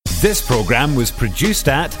This programme was produced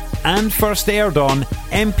at and first aired on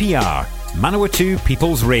MPR, Manawatu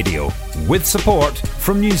People's Radio, with support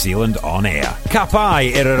from New Zealand On Air. Ka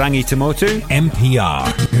pai Irarangi Tamotu, MPR.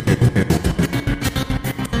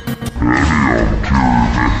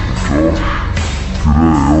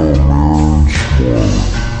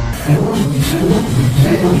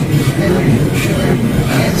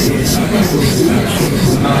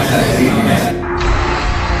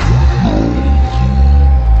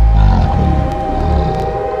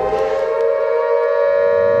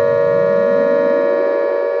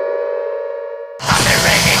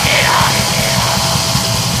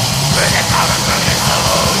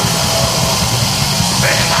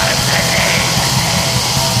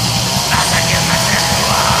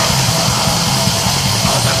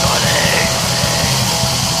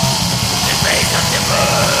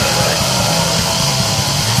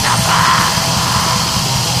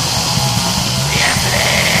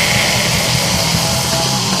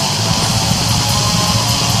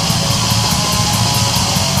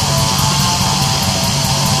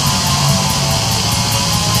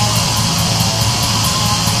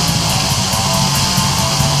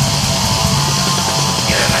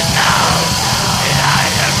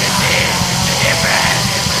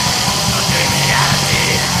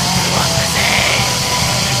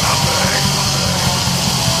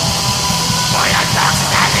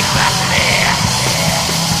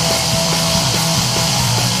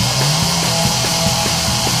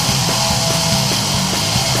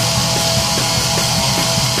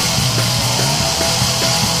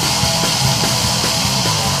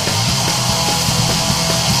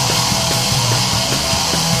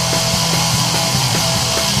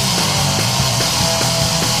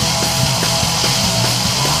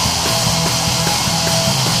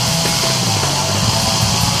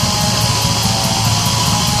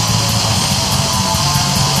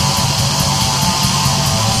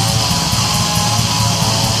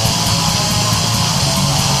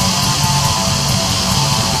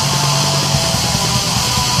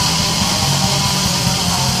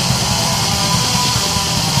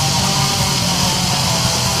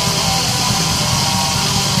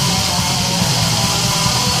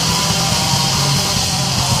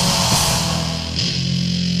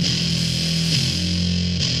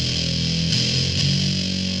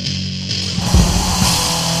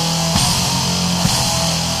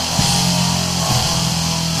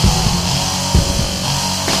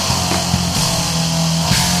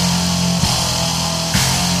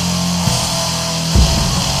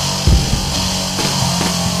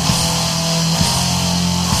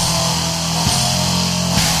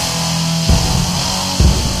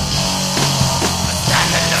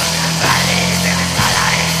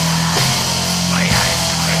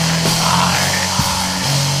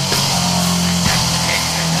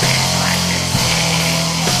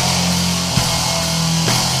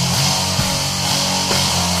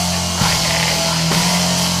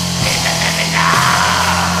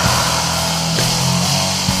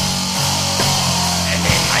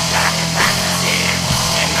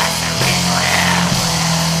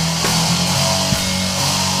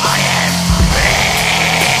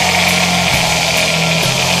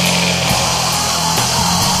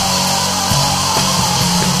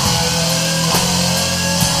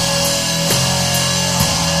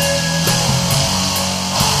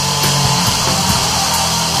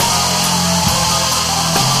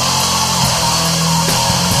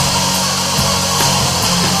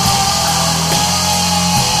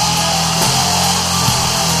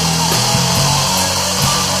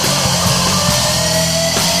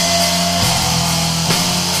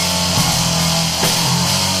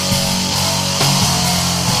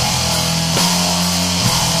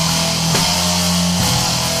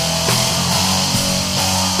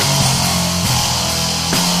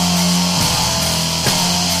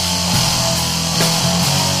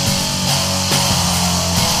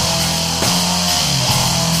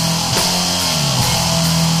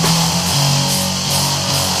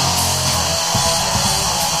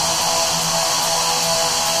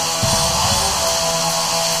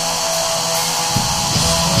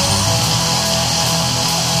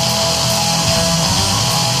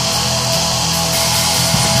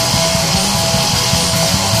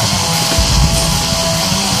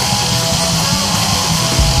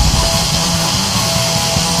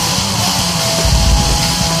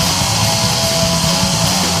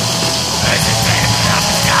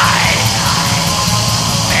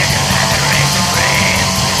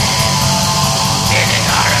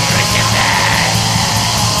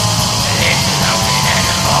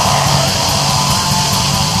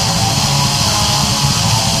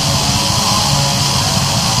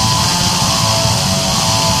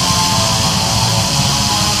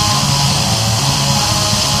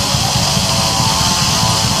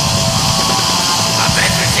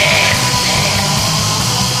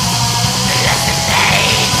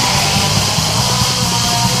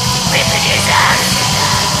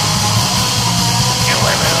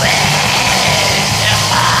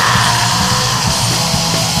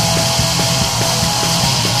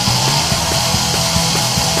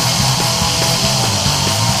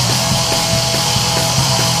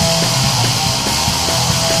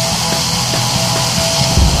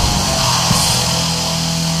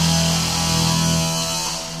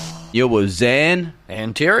 You're with Zan.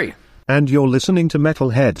 And Terry. And you're listening to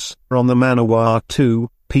Metalheads on the Manawatu 2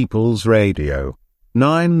 People's Radio,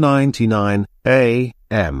 999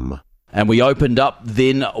 AM. And we opened up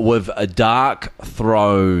then with A Dark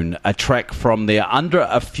Throne, a track from their Under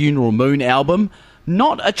a Funeral Moon album.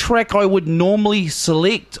 Not a track I would normally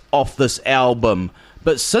select off this album,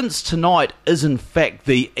 but since tonight is in fact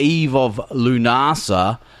the eve of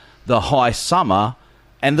Lunasa, the high summer,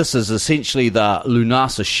 and this is essentially the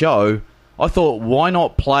Lunasa show, I thought, why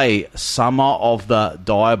not play Summer of the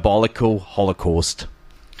Diabolical Holocaust?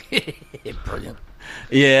 Brilliant.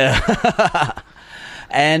 Yeah.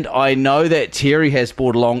 And I know that Terry has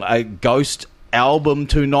brought along a Ghost album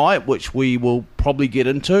tonight, which we will probably get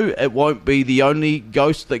into. It won't be the only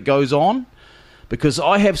Ghost that goes on, because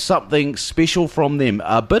I have something special from them,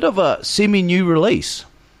 a bit of a semi-new release.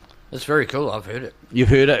 It's very cool. I've heard it. You've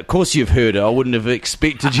heard it? Of course you've heard it. I wouldn't have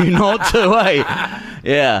expected you not to, eh?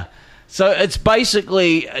 Yeah. So it's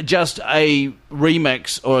basically just a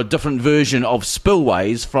remix or a different version of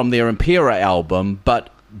Spillways from their Impera album,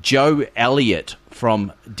 but Joe Elliott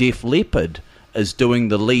from Def Leppard is doing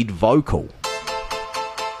the lead vocal.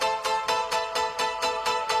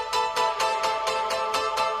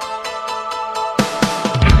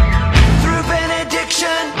 Through benediction,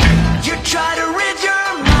 you try to rid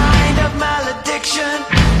your mind of malediction,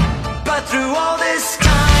 but through all this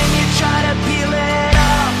time you try to peel it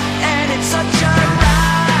off, and it's such a ride.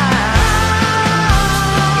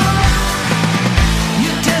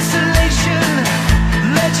 Your desolation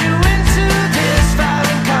led you into this foul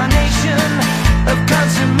incarnation of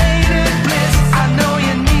consummated bliss. I know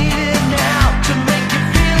you need it now to make you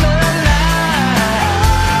feel alive.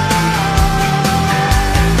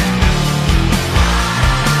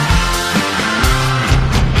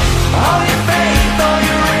 All your faith, all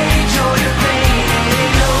your rage, all your pain, it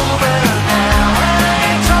ain't over now. I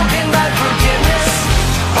ain't talking about forgiveness.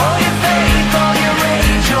 All your faith, all your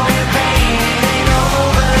rage, all your pain, it ain't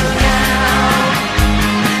over now.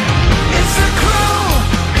 It's a cruel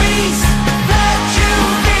beast that you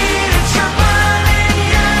feed. It's your burning,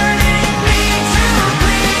 yearning need to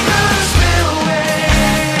bleed the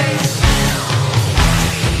spillways.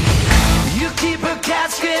 You keep a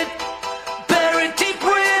casket buried deep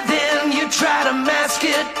within. You try to mask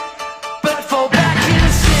it, but fall back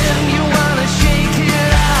in sin. You wanna shake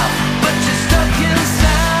it out, but you're stuck inside.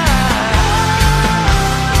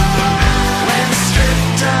 When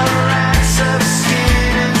stripped of racks of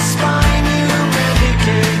skin and spine, you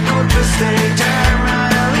medicate corpus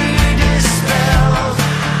entirely dispelled,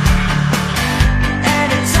 and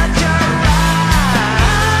it's such a ride.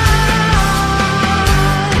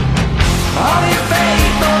 All your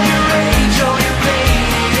faith, all your rage, all your pain,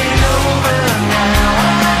 it ain't over now.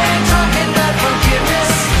 I ain't talking about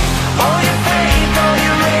forgiveness. All your faith, all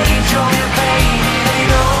your rage, all your pain, it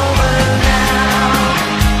ain't over now.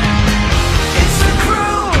 It's a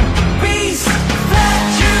cruel beast that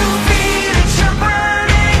you feed. It's your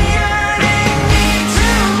burning, yearning need to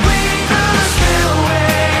bleed through the spillways,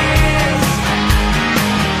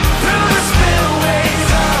 through the spillways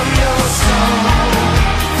of your soul,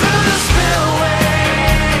 through the spillways.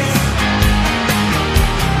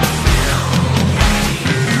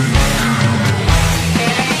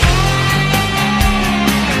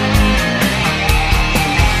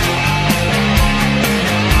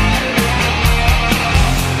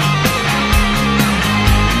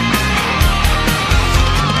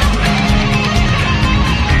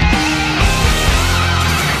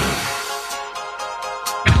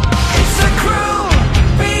 It's a cruel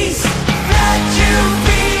beast that you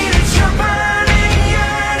feed. It's your burning,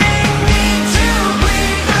 yearning need to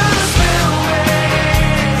bleed through the spillways,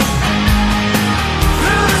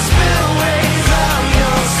 through the spillways of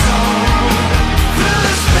your soul, through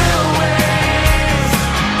the spillways,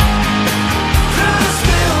 through the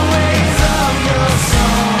spillways of your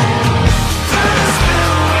soul, through the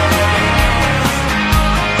spillways,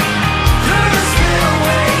 through the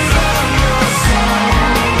spillways of your soul,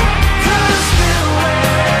 through the spillways,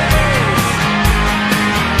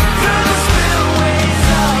 through the spillways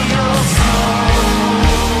of your soul.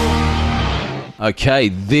 Okay,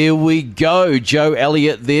 there we go. Joe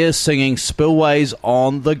Elliott there singing Spillways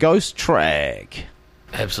on the Ghost track.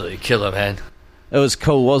 Absolutely killer, man. It was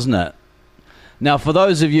cool, wasn't it? Now, for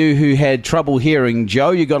those of you who had trouble hearing Joe,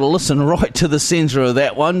 you got to listen right to the centre of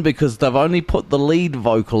that one, because they've only put the lead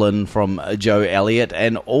vocal in from Joe Elliott,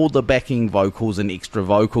 and all the backing vocals and extra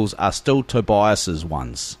vocals are still Tobias's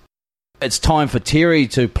ones. It's time for Terry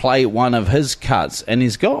to play one of his cuts, and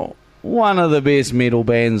he's got one of the best metal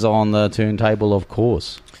bands on the turntable, of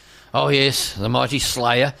course. Oh, yes, the Mighty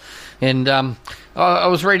Slayer. And I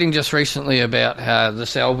was reading just recently about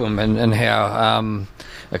this album and how,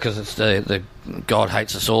 because it's the God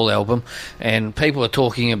Hates Us All album, and people are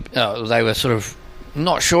talking, they were sort of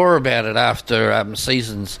not sure about it after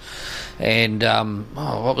Seasons. And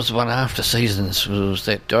what was the one after Seasons? Was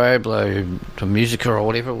that Diablo Musica or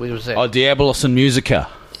whatever? What was that? Oh, Diabolos and Musica.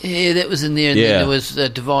 Yeah, that was in there, and Yeah. then there was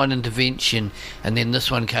Divine Intervention, and then this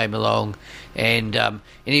one came along. And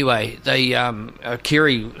anyway, they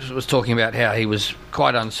Kerry was talking about how he was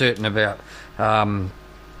quite uncertain about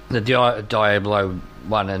the Diablo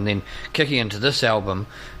one, and then kicking into this album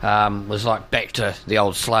was like back to the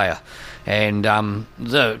old Slayer. And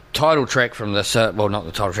the title track from this, well, not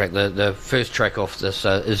the title track, the first track off this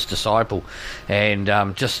is Disciple, and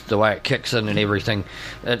just the way it kicks in and everything,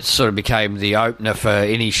 it sort of became the opener for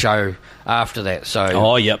any show after that. So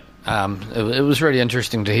Oh, yep. it was really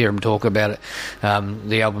interesting to hear him talk about it,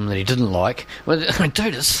 the album that he didn't like. Well,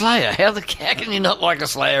 dude, it's Slayer. How can you not like a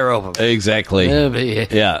Slayer album? Exactly. Yeah, but yeah.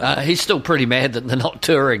 Yeah. He's still pretty mad that they're not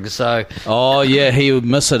touring, so... Oh, yeah, he would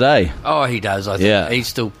miss it, eh? Oh, he does, I think. Yeah. He's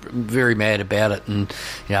still very mad about it, and,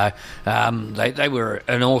 you know, they were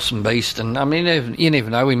an awesome beast, and, I mean, you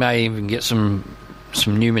never know, we may even get some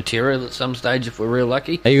new material at some stage if we're real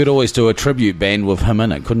lucky. He could always do a tribute band with him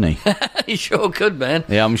in it, couldn't he? He sure could, man.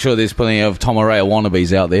 Yeah, I'm sure there's plenty of Tom Araya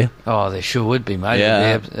wannabes out there. Oh, there sure would be, mate.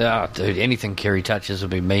 Yeah. Oh, dude, anything Kerry touches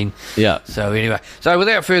would be mean. Yeah. So anyway,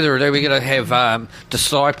 without further ado, we're going to have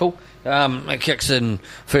Disciple. It kicks in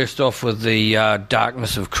first off with the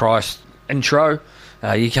Darkness of Christ intro.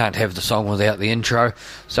 You can't have the song without the intro.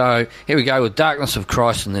 So here we go with Darkness of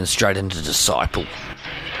Christ, and then straight into Disciple.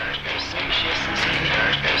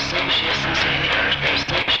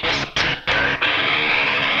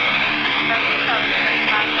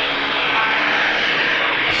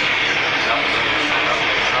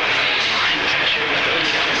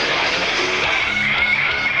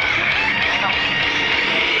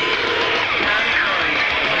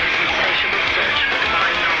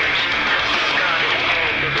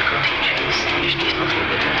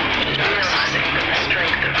 Realizing that the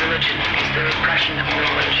strength of religion is the repression of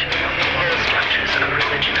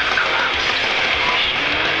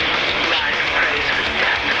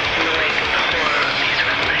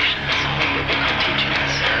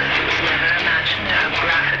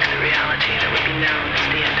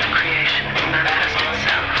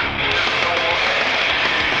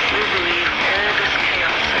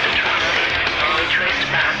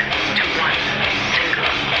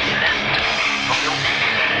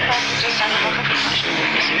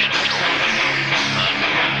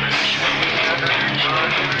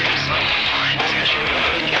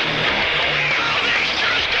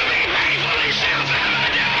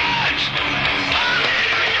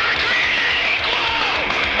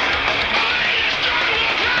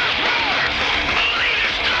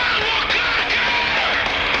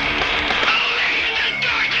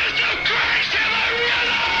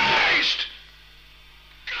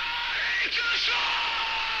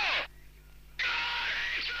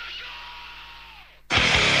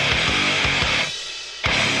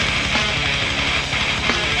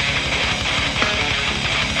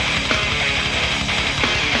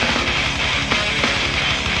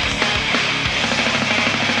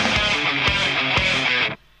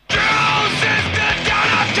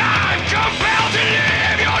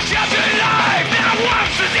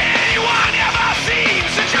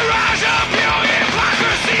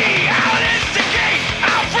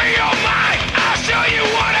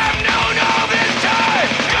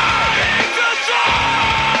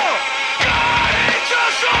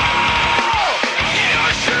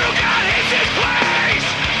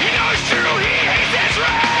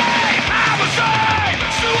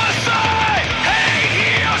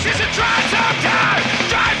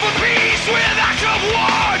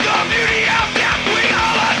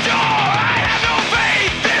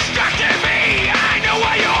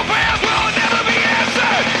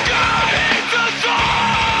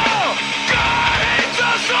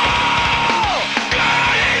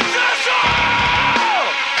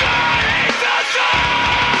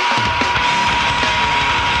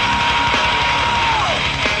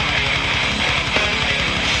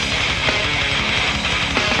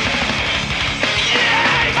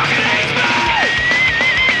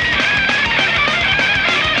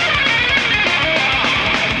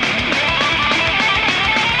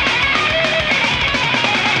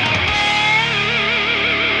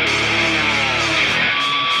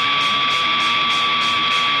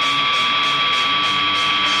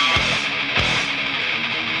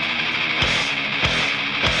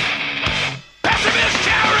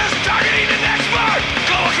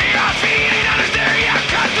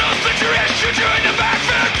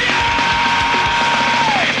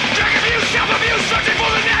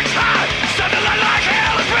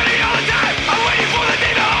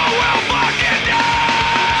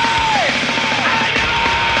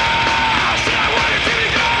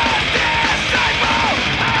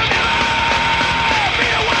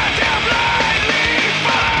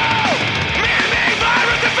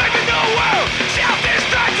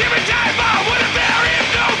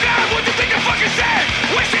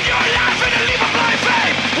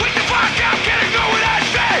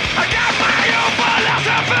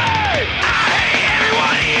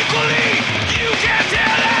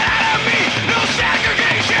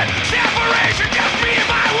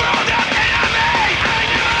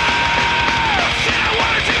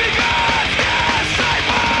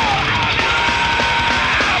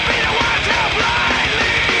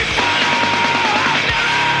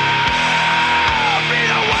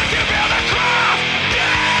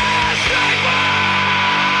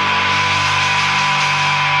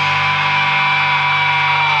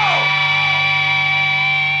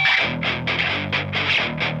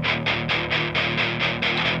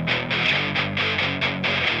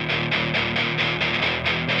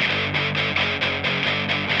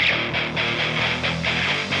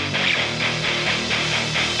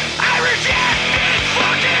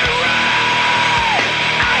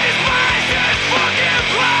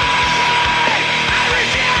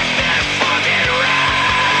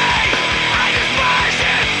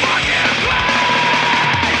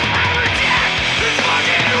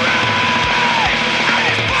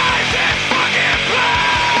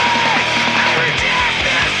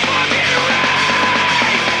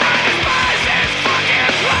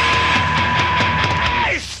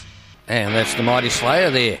that's the Mighty Slayer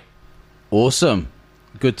there. Awesome.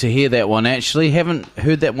 Good to hear that one, actually. Haven't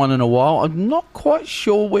heard that one in a while. I'm not quite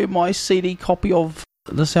sure where my CD copy of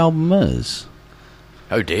this album is.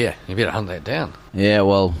 Oh dear, you better hunt that down. Yeah,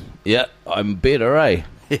 well, yeah, I'm better, eh?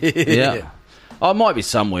 Yeah. I might be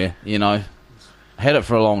somewhere, you know. Had it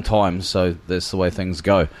for a long time, so that's the way things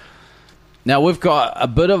go. Now, we've got a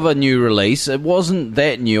bit of a new release. It wasn't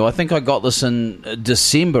that new. I think I got this in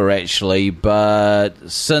December, actually, but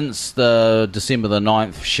since the December the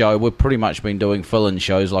 9th show, we've pretty much been doing fill-in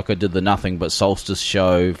shows, like I did the Nothing But Solstice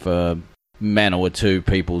show for Manawatu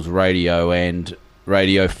People's Radio and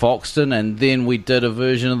Radio Foxton, and then we did a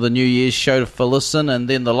version of the New Year's show to fill us in, and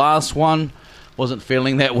then the last one wasn't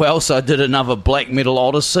feeling that well, so I did another Black Metal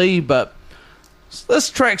Odyssey, but this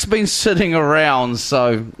track's been sitting around,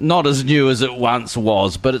 so not as new as it once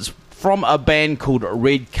was, but it's from a band called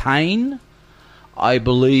Red Cane. I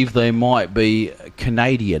believe they might be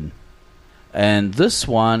Canadian. And this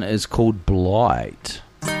one is called Blight.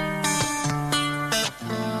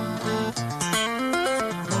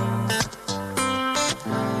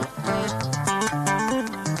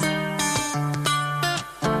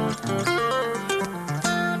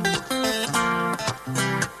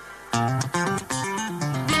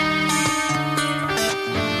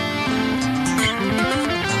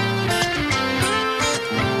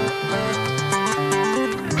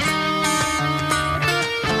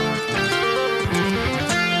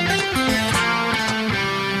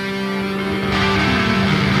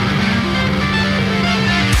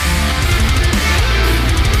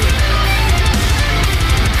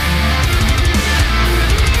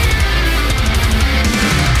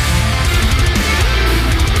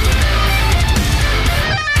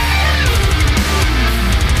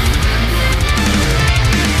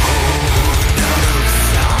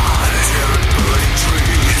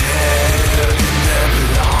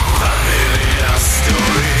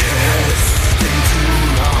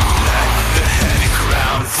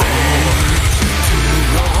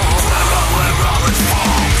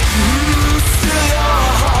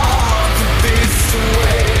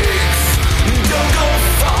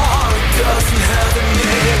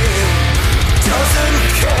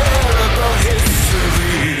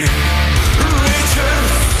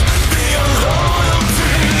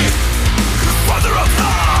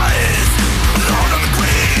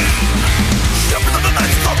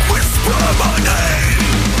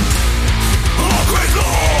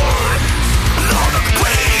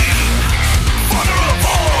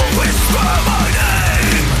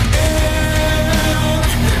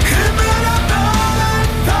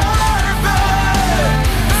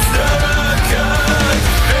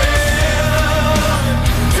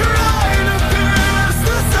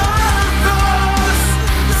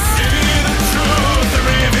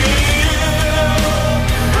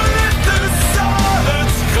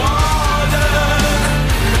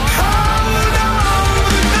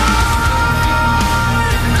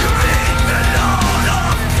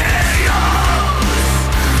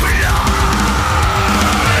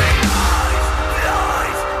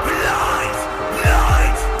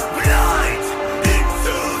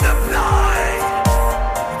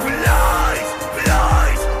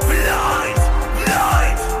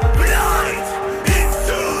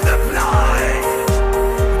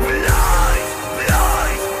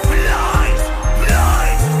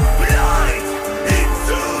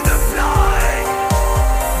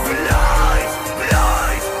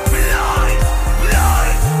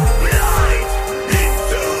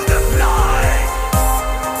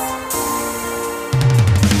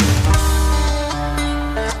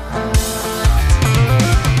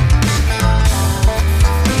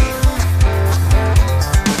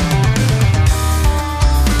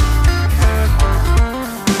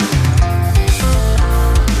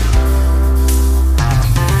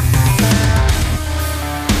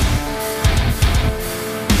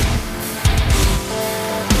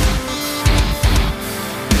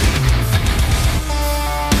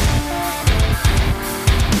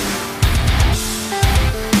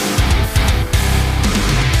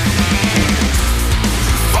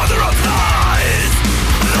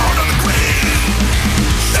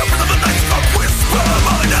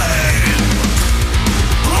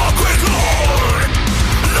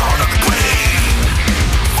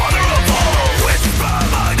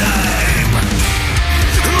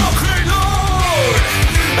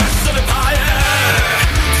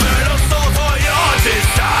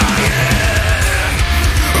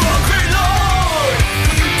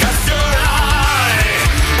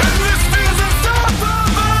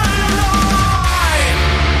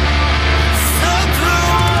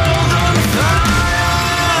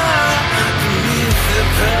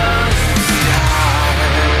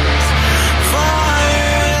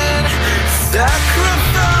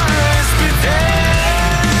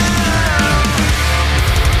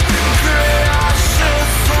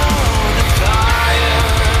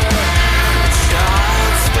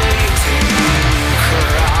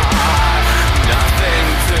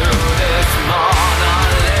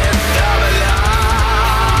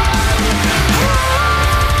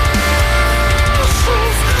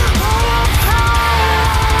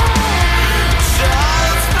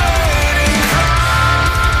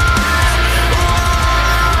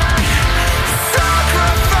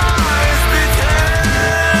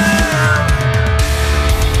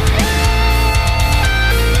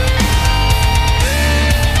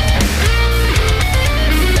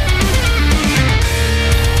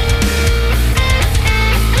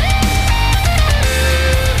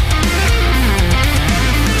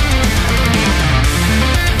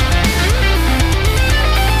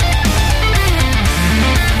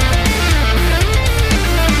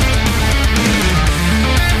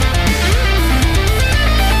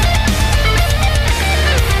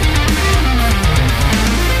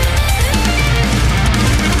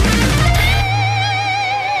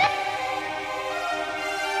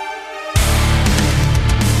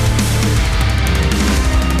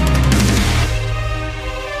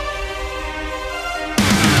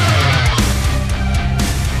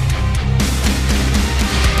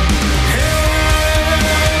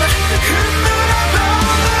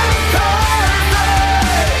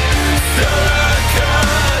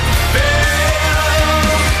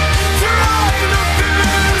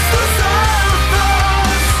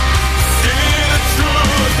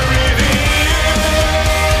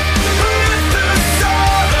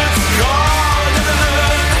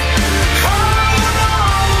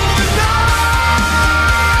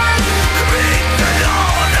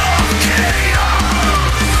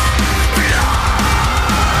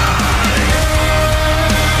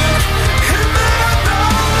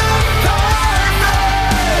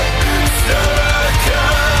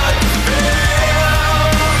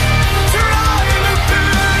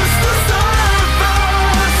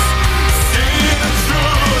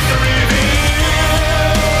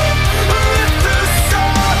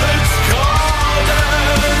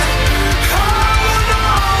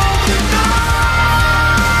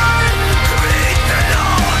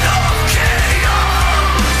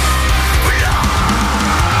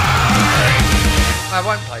 it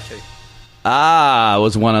won't play 2. It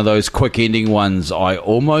was one of those quick ending ones. I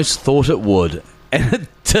almost thought it would. And it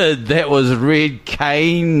did. That was Red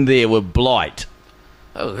Cane there with Blight.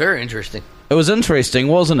 That was very interesting. It was interesting,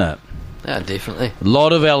 wasn't it? Yeah, definitely. A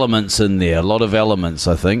lot of elements in there. A lot of elements,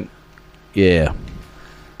 I think. Yeah.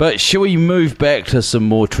 But shall we move back to some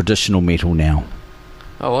more traditional metal now?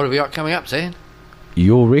 Oh, what have we got coming up, Sam?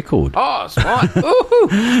 Your record. Oh, it's fine.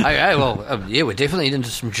 Woohoo! Okay, well, yeah, we're definitely into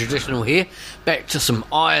some traditional here. Back to some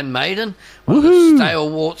Iron Maiden, one of the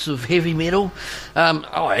stalwarts of heavy metal.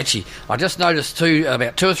 Actually, I just noticed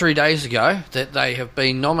about 2 or 3 days ago that they have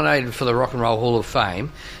been nominated for the Rock and Roll Hall of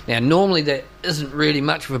Fame. Now, normally that isn't really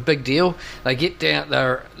much of a big deal. They get down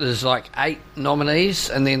there's like 8 nominees,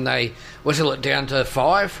 and then they whittle it down to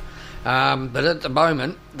 5. But at the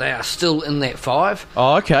moment, they are still in that 5.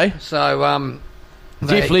 Oh, okay. So,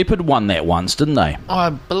 Def Leppard won that once, didn't they? I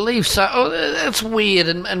believe so. Oh, it's weird,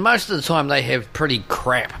 and most of the time they have pretty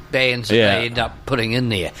crap bands that they end up putting in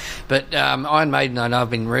there. But Iron Maiden, I know, I've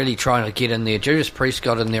been really trying to get in there. Judas Priest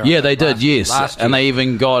got in there. Yeah, they did, yes. Last year. And they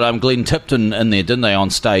even got Glenn Tipton in there, didn't they, on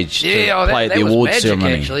stage to play at the was awards magic,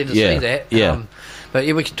 ceremony. actually, to see that. Yeah. But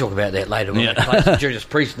yeah, we can talk about that later when we play some Judas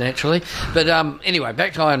Priest, naturally. But anyway,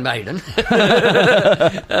 back to Iron Maiden.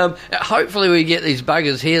 Hopefully we get these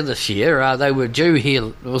buggers here this year. They were due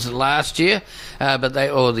here, was it last year?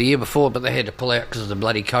 Or the year before, but they had to pull out because of the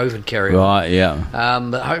bloody COVID carry-on. Right, yeah.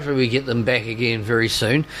 But hopefully we get them back again very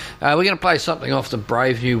soon. We're going to play something off the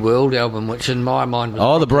Brave New World album, which in my mind was...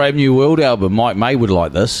 Oh, the Brave New World album. Mike May would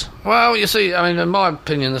like this. Well, you see, I mean, in my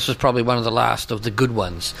opinion, this was probably one of the last of the good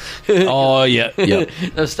ones. Oh, yeah.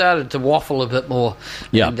 They've started to waffle a bit more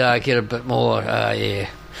and get a bit more,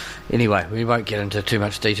 Anyway, we won't get into too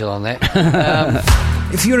much detail on that.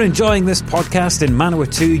 If you're enjoying this podcast in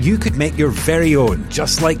Manawatu, you could make your very own,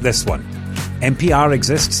 just like this one. NPR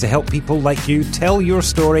exists to help people like you tell your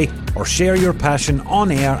story or share your passion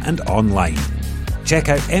on air and online. Check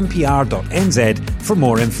out npr.nz for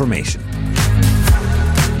more information.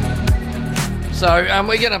 So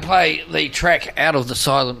we're going to play the track Out of the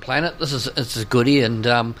Silent Planet. It's a goodie,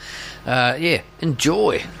 and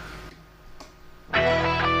enjoy.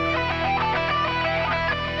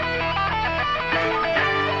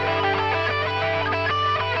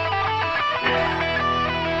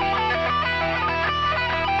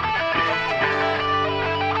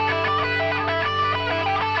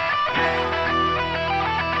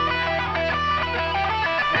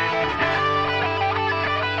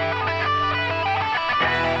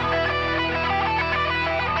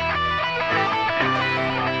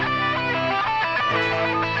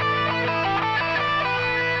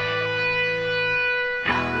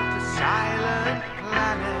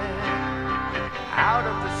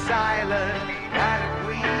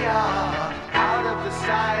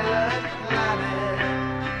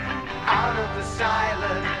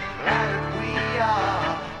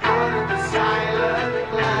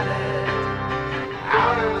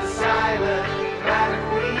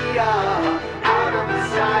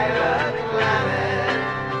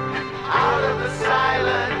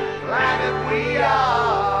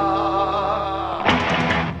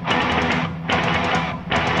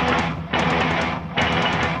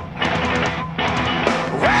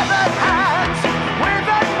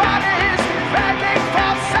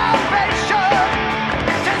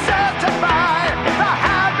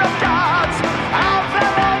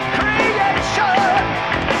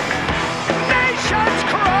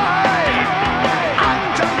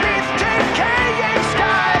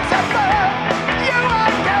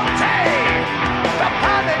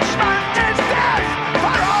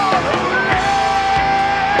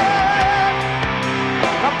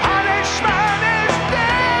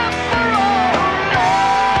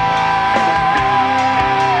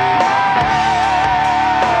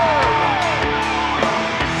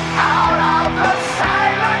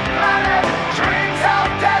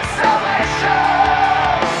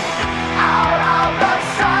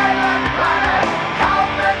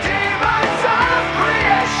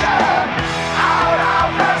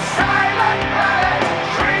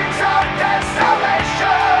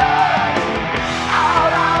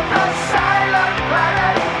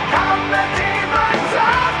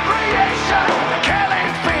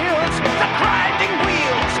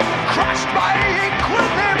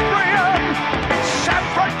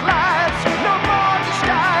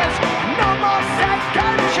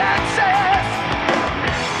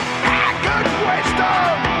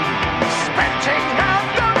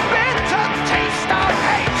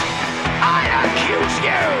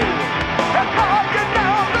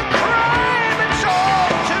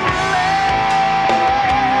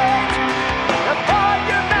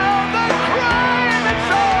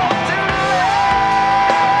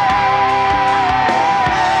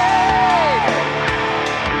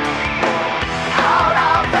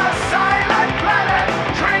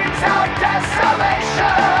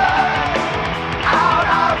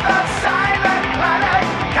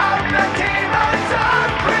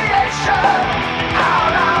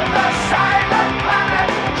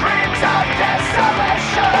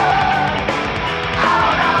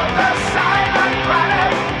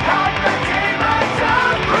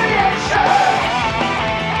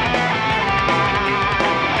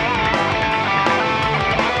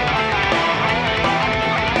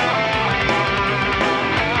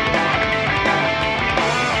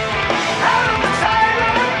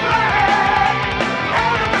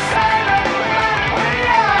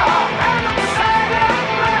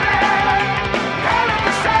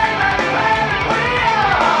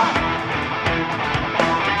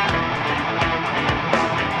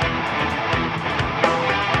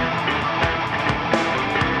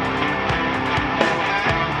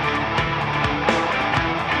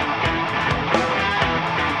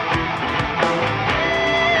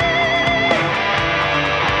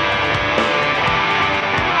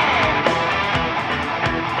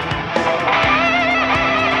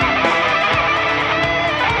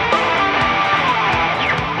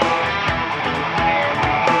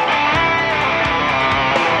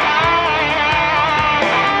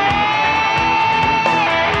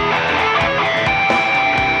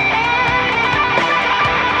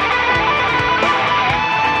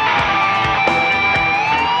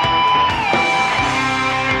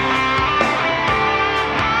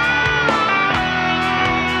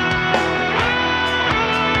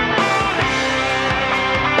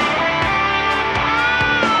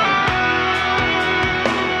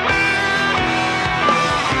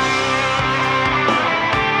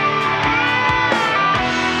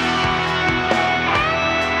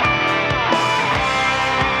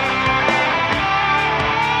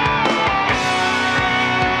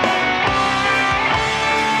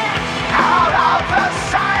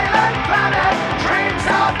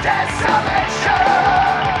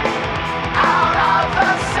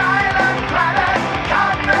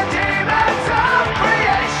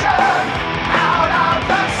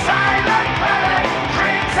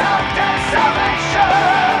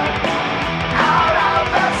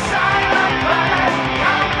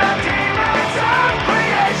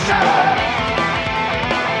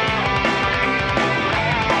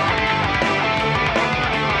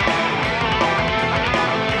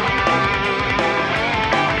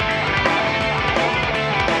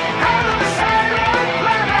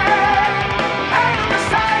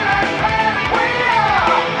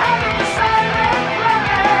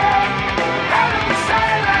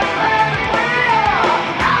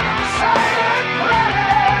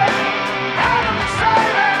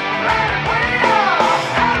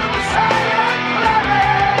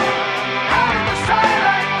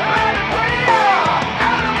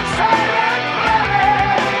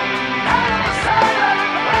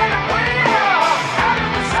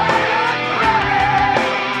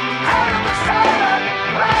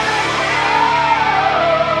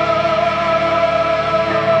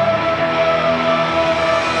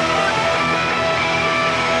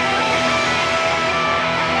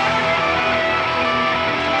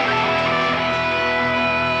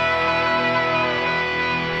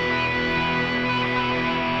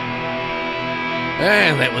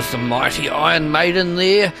 And that was the mighty Iron Maiden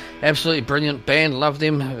there. Absolutely brilliant band. Love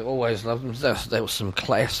them. Always loved them. That was some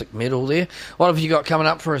classic metal there. What have you got coming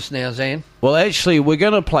up for us now, Zan? Well, actually, we're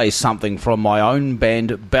going to play something from my own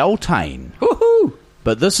band, Beltane. Woohoo!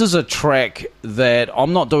 But this is a track that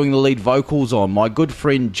I'm not doing the lead vocals on. My good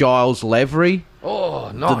friend Giles Lavery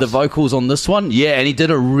Oh, nice. did the vocals on this one. Yeah, and he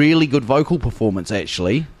did a really good vocal performance,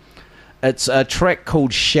 actually. It's a track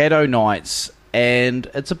called Shadow Nights, and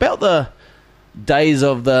it's about the days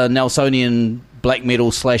of the Nelsonian black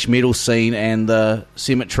metal / metal scene and the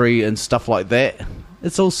cemetery and stuff like that.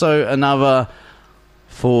 It's also another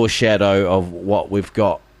foreshadow of what we've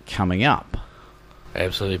got coming up.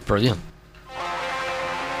 Absolutely brilliant.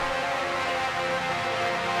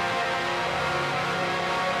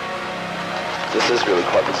 This is really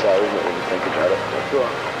quite bizarre, isn't it, when you think about it? That's right.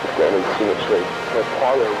 It's got any symmetry. The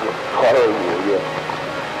pyro war, yeah.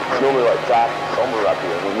 It's normally like dark and somber up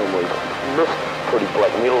here. We're normally pretty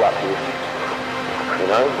black metal up here. You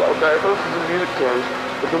know? Like, okay, if this is a music series,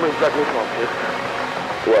 it's normally black metal up here.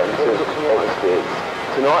 Yeah, and so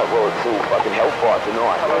tonight, well, it's all fucking hellfire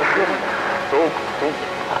tonight. It's all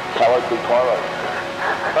Hello Big Pyro.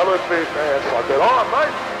 Hello Big Ass like that. Alright,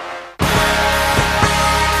 mate.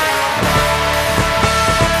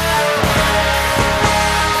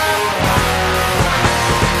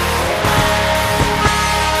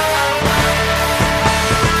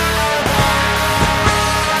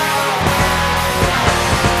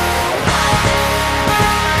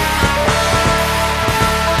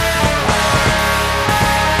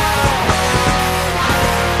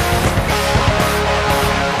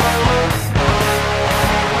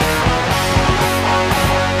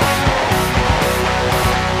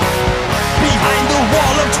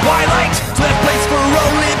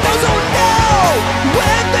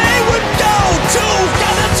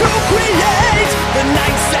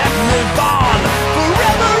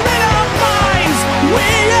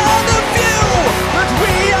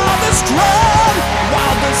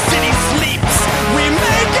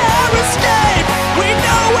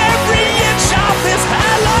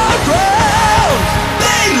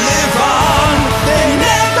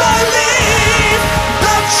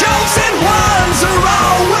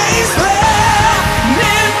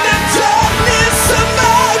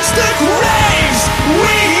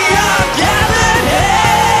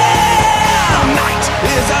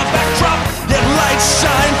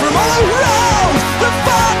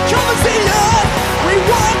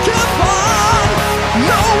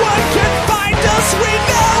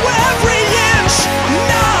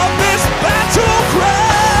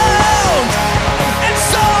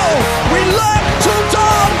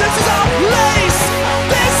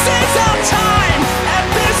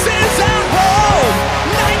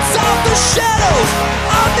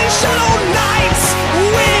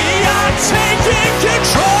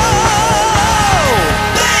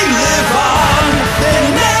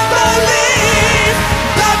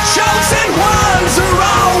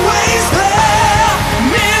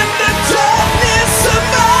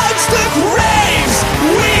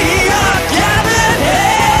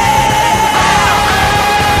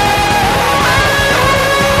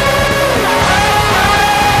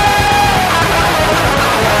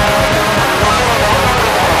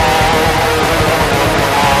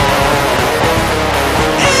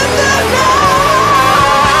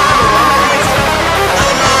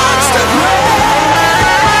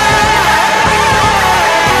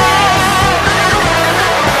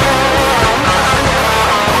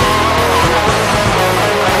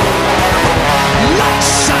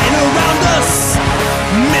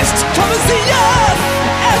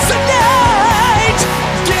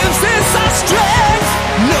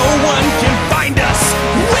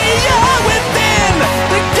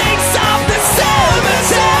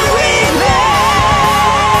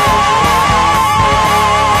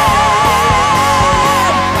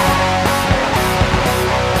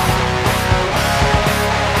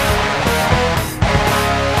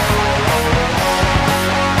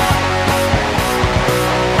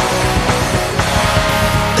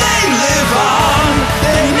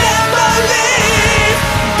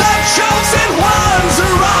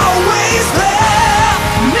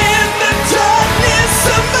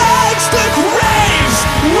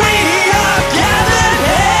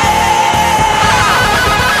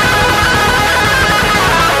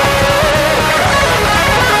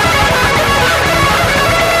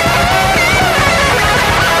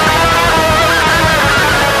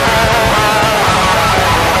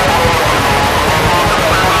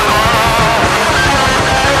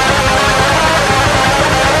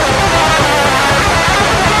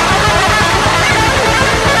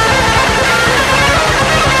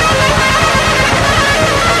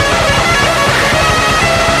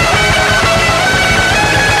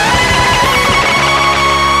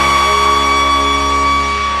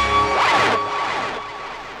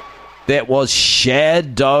 That was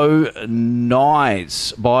Shadow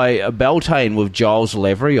Nights by Beltane with Giles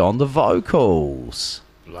Lavery on the vocals.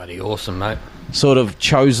 Bloody awesome, mate. Sort of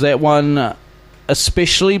chose that one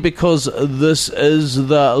especially because this is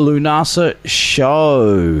the Lunasa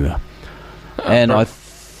show. And I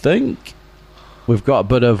think we've got a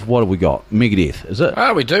bit of, what have we got? Megadeth, is it?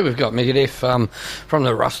 Oh, we do. We've got Megadeth from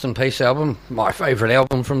the Rust in Peace album, my favourite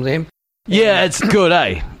album from them. Yeah, it's good,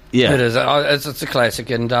 eh? Yeah. It is. It's a classic,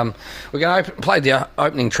 and we're going to play the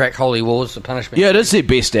opening track, Holy Wars, The Punishment. Yeah, it is their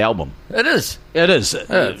best album. It is. It is.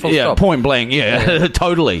 Full Yeah, stop. point blank, yeah.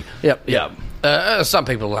 Totally. Yep. Some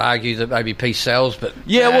people argue that maybe Peace sells, but...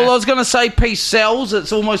 Yeah, well, I was going to say Peace sells.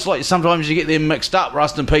 It's almost like sometimes you get them mixed up.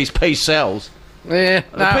 Rust in Peace, Peace sells. Yeah.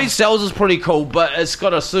 The Peace sells is pretty cool, but it's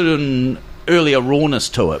got a certain earlier rawness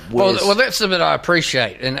to it. Well, that's the bit I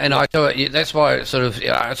appreciate, and I do it. That's why it's sort of,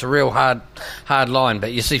 it's a real hard line.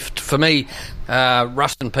 But you see, for me,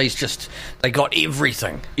 Rust in Peace, just they got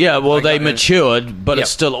everything. Yeah, well, they got- matured, but Yep.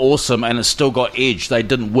 it's still awesome, and it's still got edge. They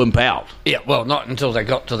didn't wimp out. Yeah, well, not until they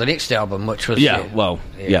got to the next album, which was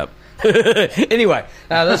Yeah. Anyway,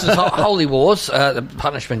 this is Holy Wars, The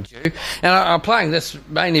Punishment Due, and I'm playing this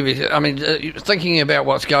mainly because, thinking about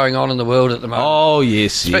what's going on in the world at the moment. Oh,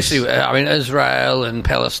 yes, Especially, yes. Israel and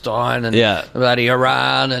Palestine and Yeah. bloody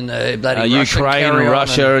Iran and bloody Russia Ukraine, carry on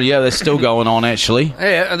Russia, yeah, they're still going on, actually.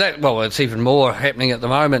 yeah, it's even more happening at the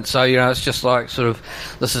moment. So, it's just like sort of,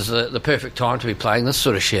 this is the perfect time to be playing this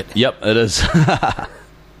sort of shit. Yep, it is.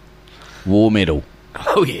 War metal.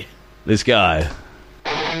 Oh, yeah. Let's go.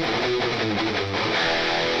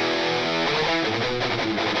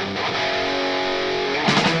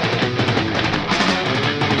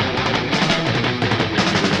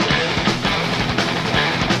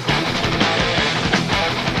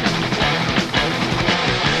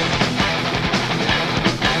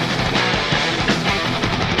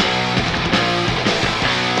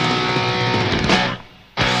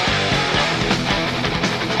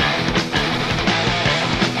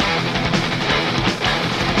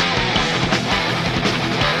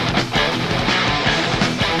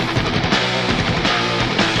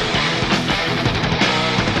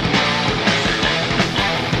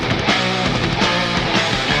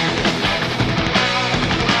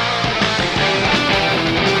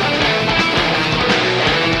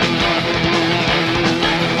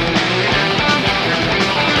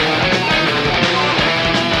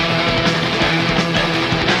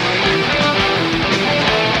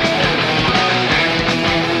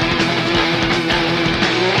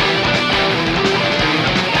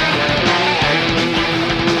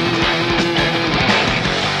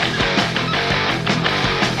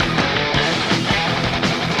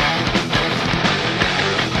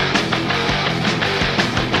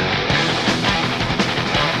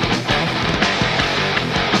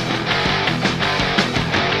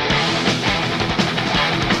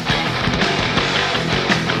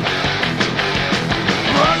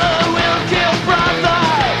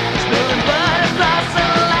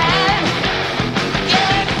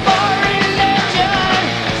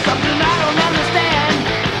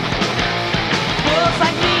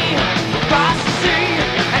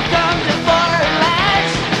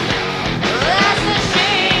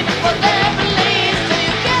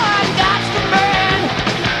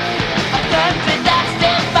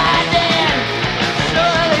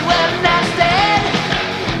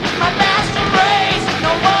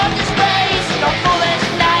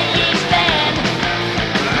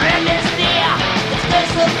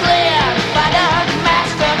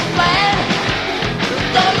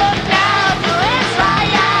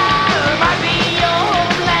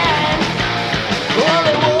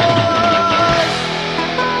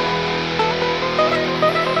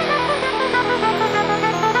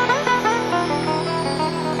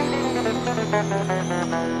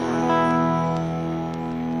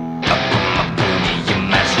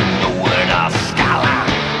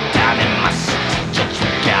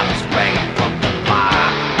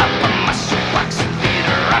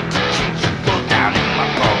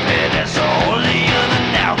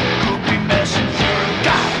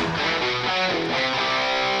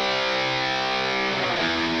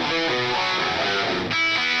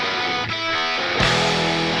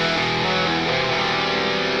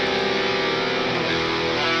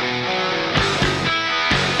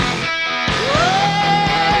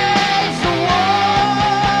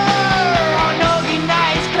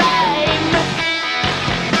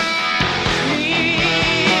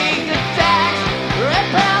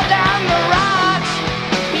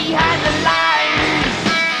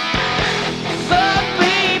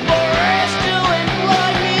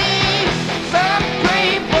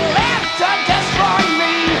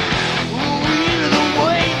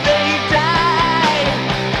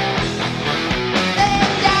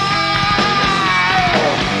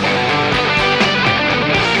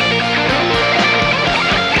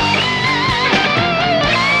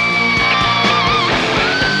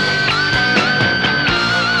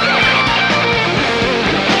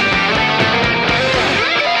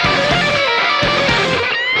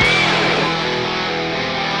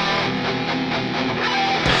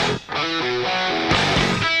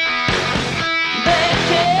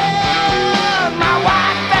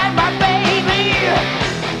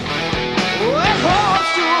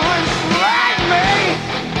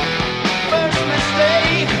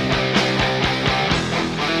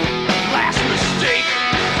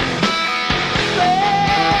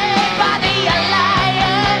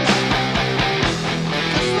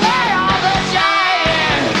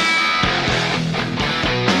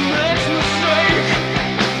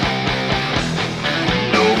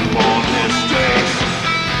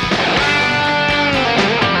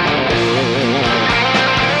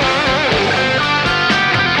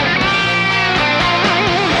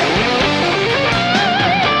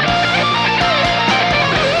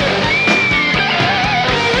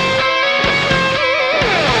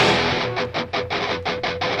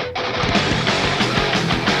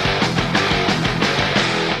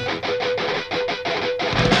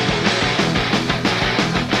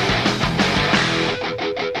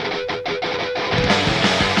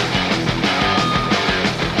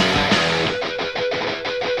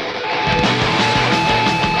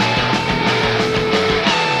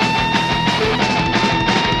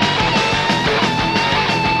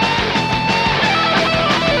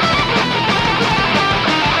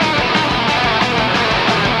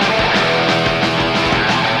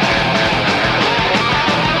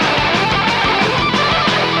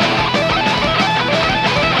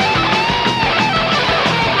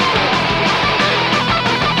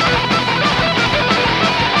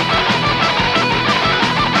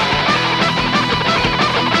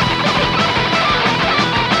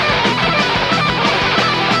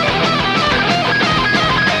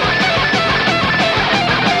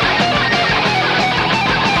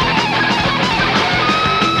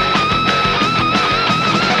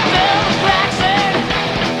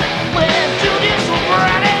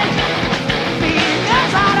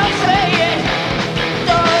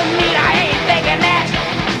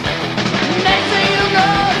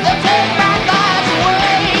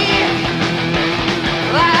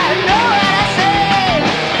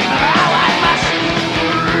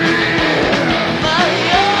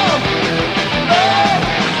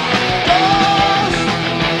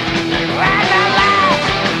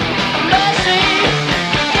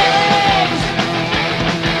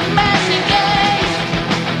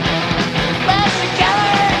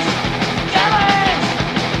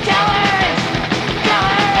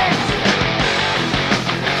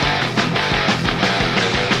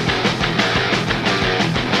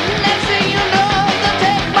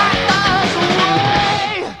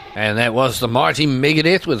 And that was the mighty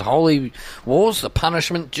Megadeth with Holy Wars, The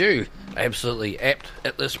Punishment Due. Absolutely apt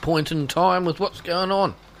at this point in time with what's going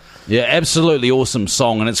on. Yeah, absolutely awesome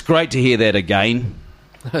song, and it's great to hear that again.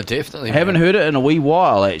 Definitely. I haven't heard it in a wee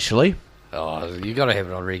while, actually. Oh, you got to have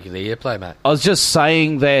it on regular airplay, mate. I was just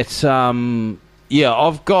saying that,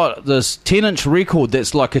 I've got this 10-inch record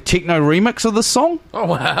that's like a techno remix of the song. Oh,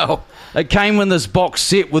 wow. It came in this box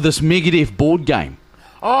set with this Megadeth board game.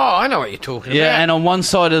 Oh, I know what you're talking Yeah, about. and on one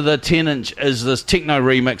side of the 10-inch is this techno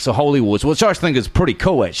remix of Holy Wars, which I think is pretty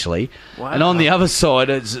cool, actually. Wow. And on the other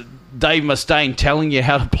side, it's Dave Mustaine telling you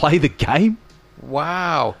how to play the game.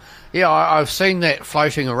 Wow. Yeah, I've seen that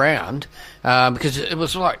floating around because it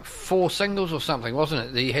was like 4 singles or something, wasn't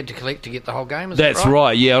it, that you had to collect to get the whole game? Is that That's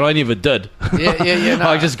right, yeah, and I never did. Yeah, no.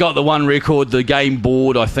 I just got the one record, the game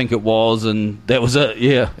board, I think it was, and that was it,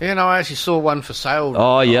 yeah. Yeah, no, I actually saw one for sale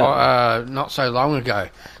Oh, yeah. not so long ago.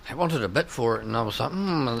 They wanted a bit for it, and I was like,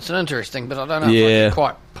 it's an interesting, but I don't know if Yeah. I can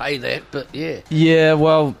quite pay that, but yeah. Yeah,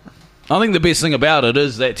 well, I think the best thing about it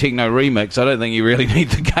is that techno remix. I don't think you really need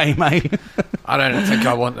the game, eh? I don't think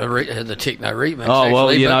I want the techno remix. Oh, well,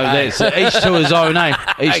 actually, you know, but, hey. that's each to his own, eh?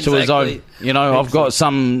 Each to his own. Exactly. You know, I've got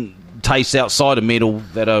some tastes outside of metal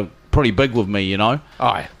that are pretty big with me, you know?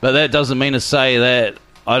 Aye. But that doesn't mean to say that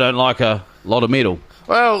I don't like a lot of metal.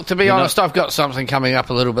 Well, to be know- honest, I've got something coming up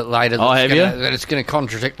a little bit later Oh, have you? that it's going to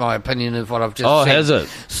contradict my opinion of what I've just Oh, said. has it?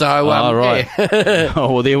 So, Oh, right. yeah.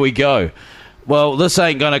 Oh, well, there we go. Well, this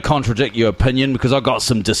ain't going to contradict your opinion because I got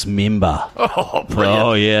some Dismember. Oh, brilliant.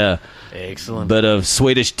 Oh, yeah. Excellent. Bit of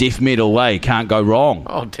Swedish death metal, eh? Can't go wrong.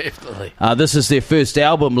 Oh, definitely. This is their first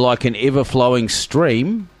album, Like an Ever-Flowing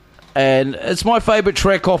Stream. And it's my favourite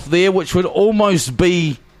track off there, which would almost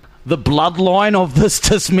be the bloodline of this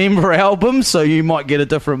Dismember album, so you might get a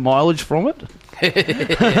different mileage from it.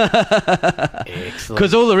 Excellent.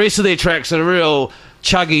 Because all the rest of their tracks are real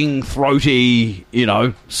chugging, throaty, you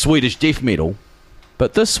know, Swedish death metal.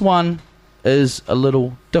 But this one is a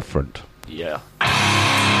little different. Yeah.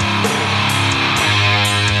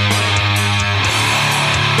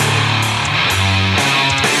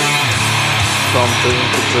 From dream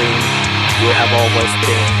to dream, you have always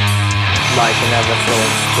been like an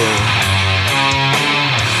ever-flowing stream.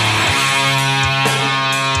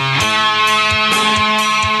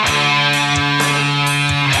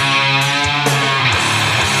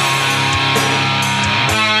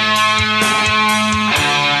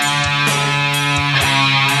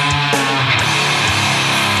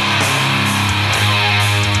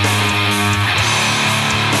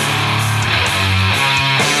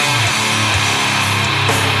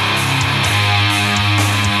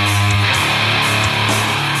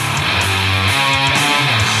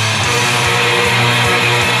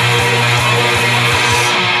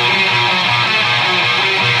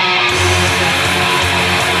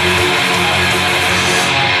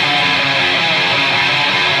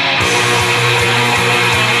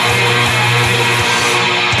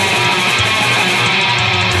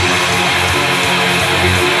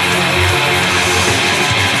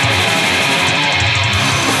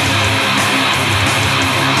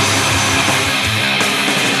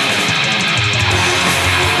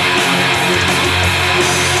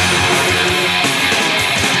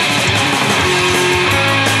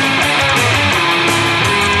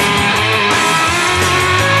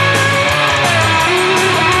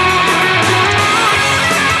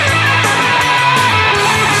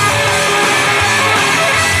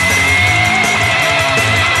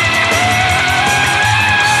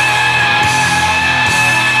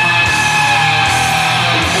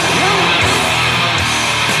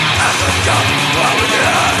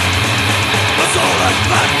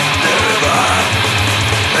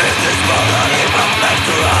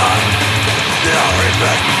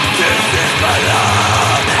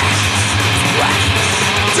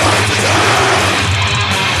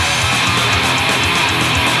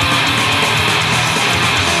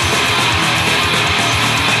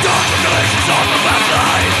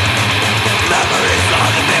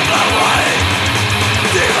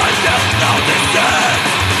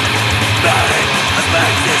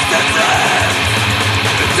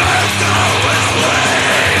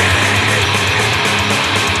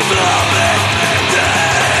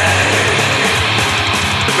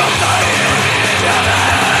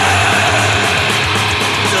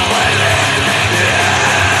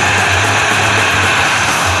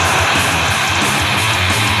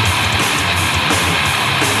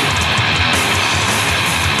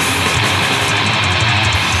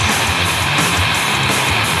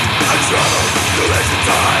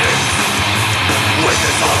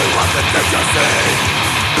 Witness all the ones that they just see.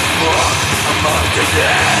 Walk among the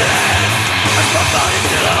dead.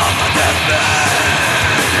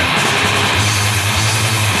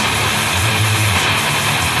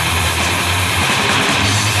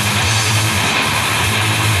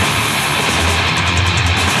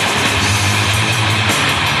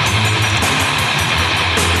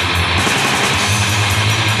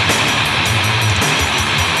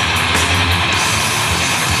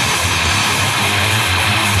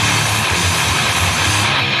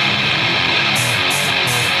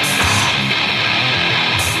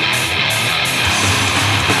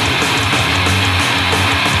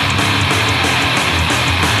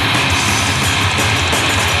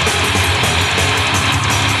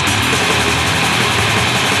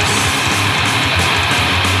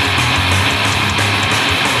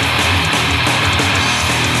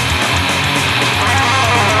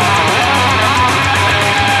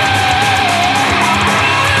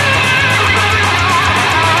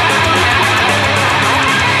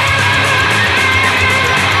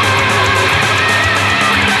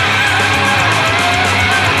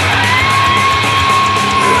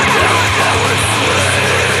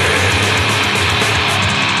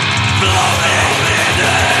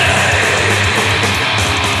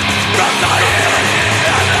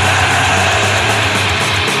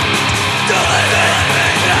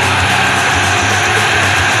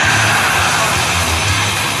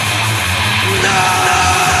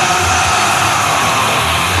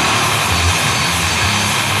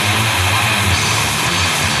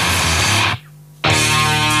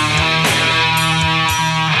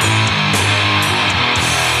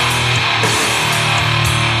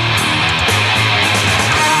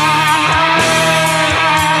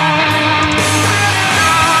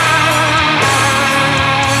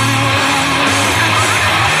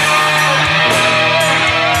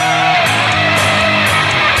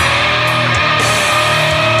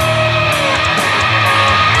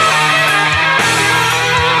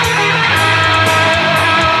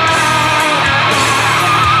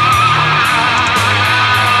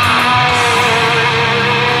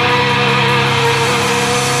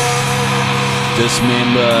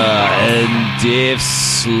 Dismember in Death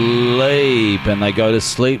Sleep, and they go to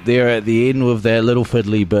sleep there at the end with that little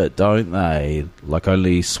fiddly bit, don't they? Like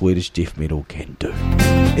only Swedish death metal can do.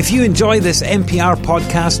 If you enjoy this NPR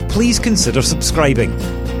podcast, please consider subscribing.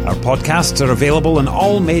 Our podcasts are available on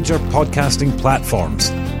all major podcasting platforms: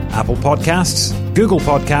 Apple Podcasts, Google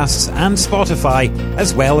Podcasts, and Spotify,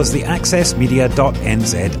 as well as the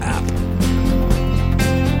accessmedia.nz app.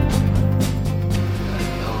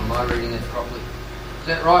 Am I reading it properly? Is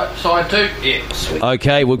that right? Side 2? Yeah, sweet.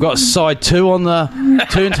 Okay, we've got side 2 on the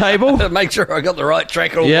turntable. Make sure I got the right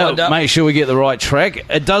track all Yeah, lined up. make sure we get the right track.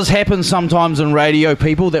 It does happen sometimes in radio,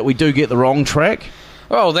 people, that we do get the wrong track.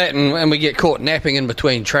 Well, that and we get caught napping in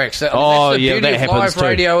between tracks. That's Oh, the yeah, beauty that of happens live too.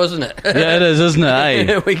 radio, isn't it? Yeah, it is, isn't it,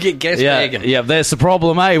 eh? We get gas Yeah, bagging. yeah, that's the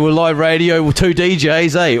problem, eh? With live radio with 2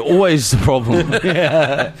 DJs, eh? Always the problem.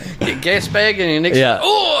 Yeah. Get gas bagging and your next... Yeah.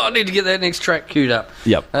 Oh, I need to get that next track queued up.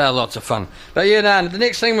 Yep. Lots of fun. But yeah, no, the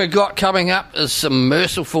next thing we've got coming up is some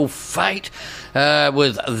Merciful Fate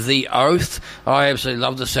with The Oath. I absolutely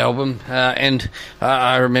love this album. And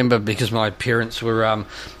I remember because my parents were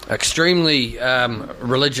extremely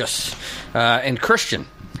religious and Christian.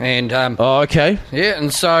 And Oh, okay. yeah,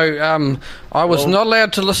 and so I was not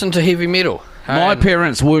allowed to listen to heavy metal. My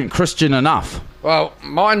parents weren't Christian enough. Well,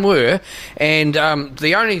 mine were, and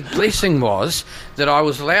the only blessing was that I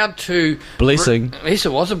was allowed to... Blessing? Yes,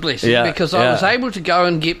 it was a blessing, Yeah, because I yeah. was able to go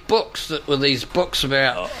and get books that were these books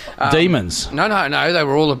about... Demons. No, they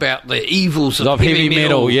were all about the evils of, Of heavy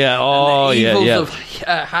metal, yeah. and Oh, the yeah, evils yeah.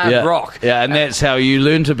 of hard Yeah, rock. yeah, and that's how you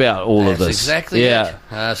learnt about all of That's this. exactly yeah.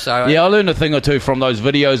 it. So Yeah, I learned a thing or two from those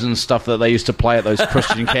videos and stuff that they used to play at those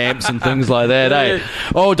Christian camps and things like that, eh?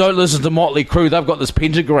 Oh, don't listen to Motley Crue, they've got this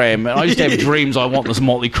pentagram. And I used to have dreams I want this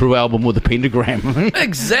Motley Crue album with a pentagram.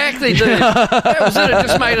 Exactly, dude. That was it. It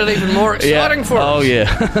just made it even more exciting for us. Oh, yeah.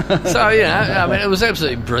 So, you know, I mean, it was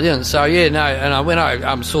absolutely brilliant. So, yeah, no, and when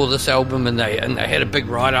I saw this album and they had a big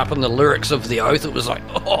write-up on the lyrics of The Oath, it was like,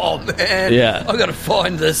 oh, man, Yeah. I've got to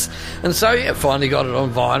find this. And so, yeah, finally got it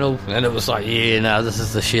on vinyl, and it was like, yeah, no, this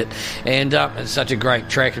is the shit. And it's such a great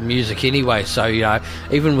track of music anyway. So, you know,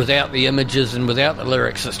 even without the images and without the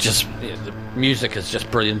lyrics, it's just... the music is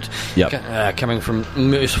just brilliant. Yep. Coming from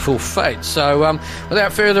Merciful Fate. So,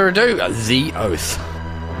 without further ado, The Oath.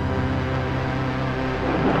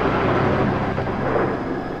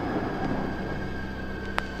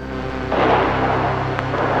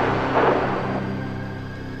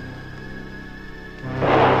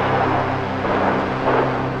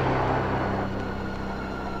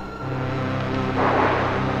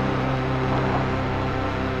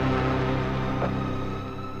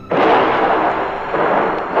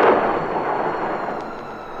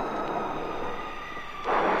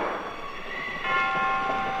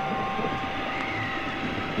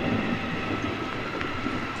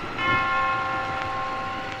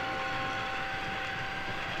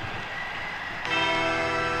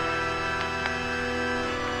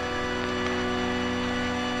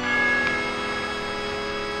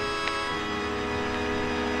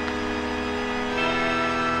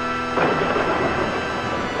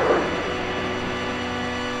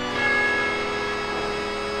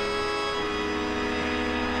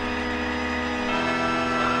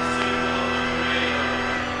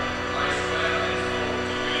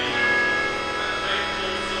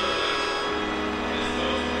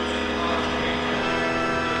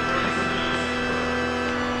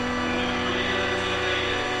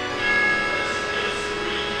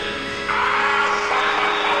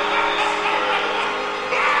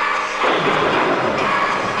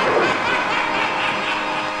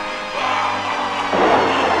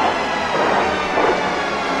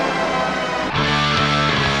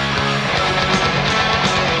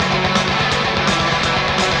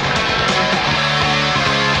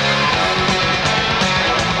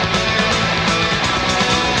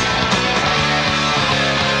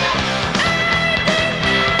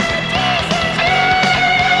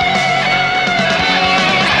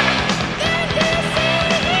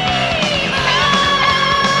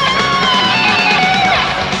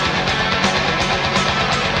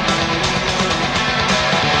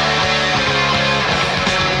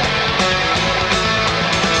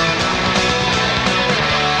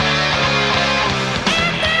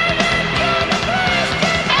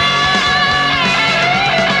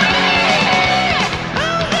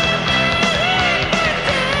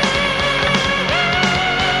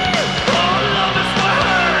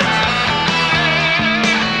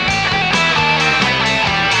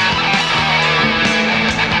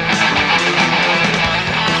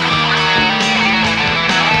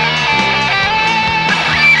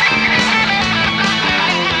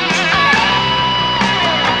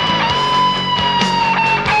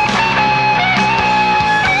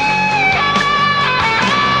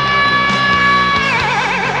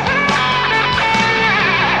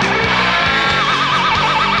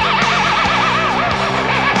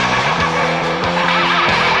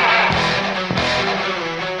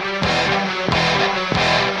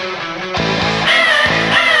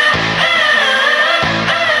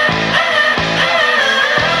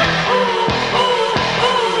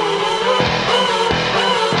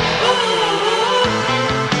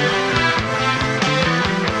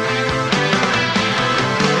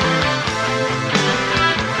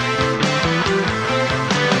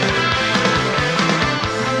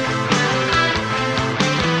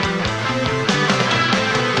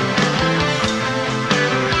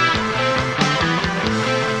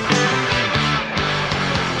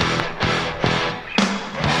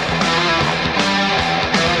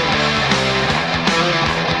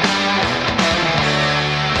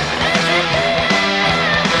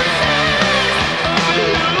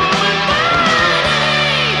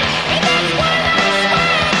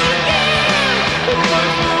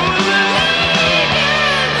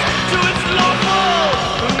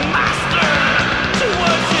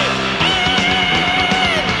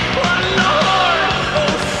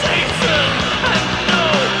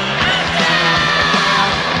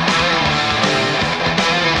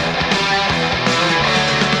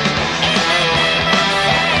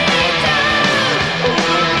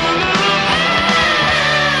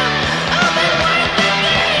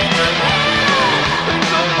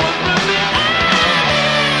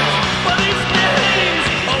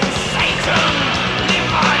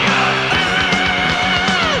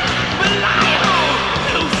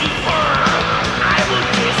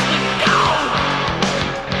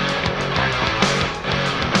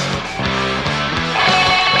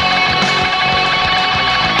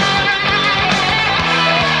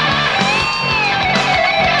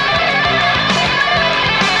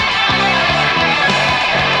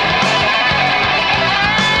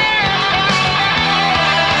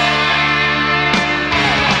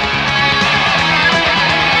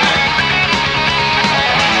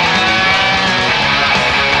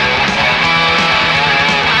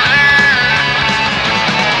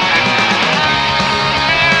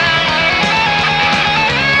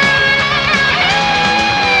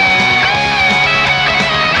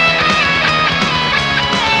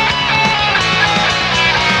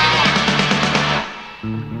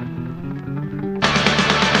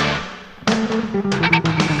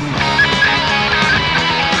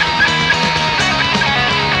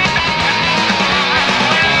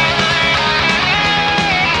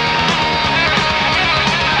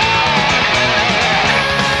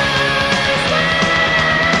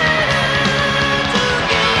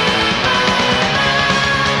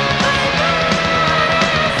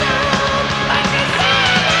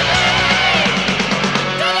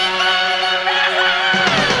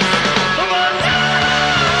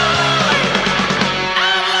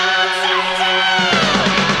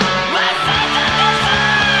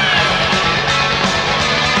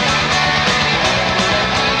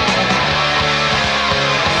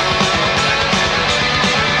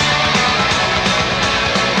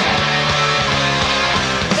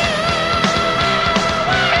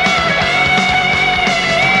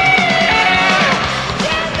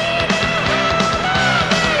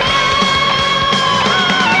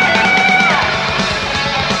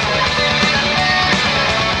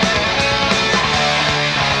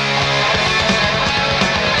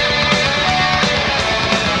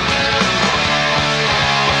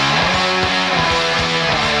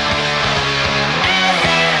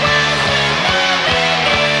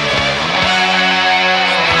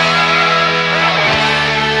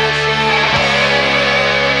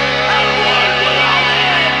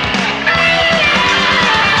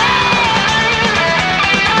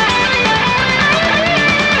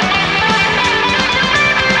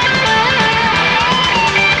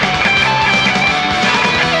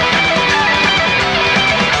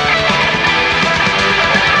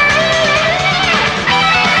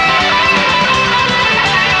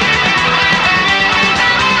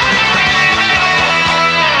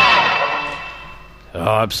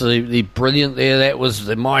 absolutely brilliant there. That was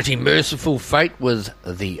the mighty Merciful Fate with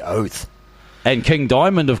The Oath. And King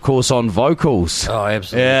Diamond, of course, on vocals. Oh,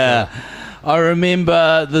 absolutely. Yeah. I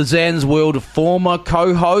remember the Zan's World former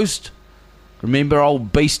co-host. Remember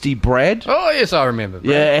old Beastie Brad? Oh, yes, I remember.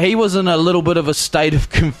 Brad. Yeah, he was in a little bit of a state of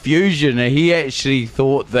confusion. He actually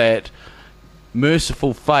thought that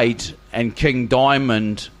Merciful Fate and King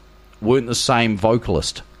Diamond weren't the same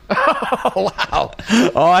vocalist. Oh, wow.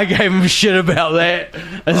 Oh, I gave him shit about that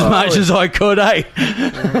as much as I could, eh?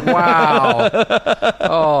 Wow.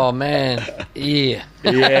 Oh, man. Yeah.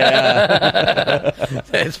 Yeah.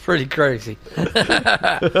 That's pretty crazy.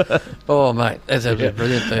 Oh, mate. That's a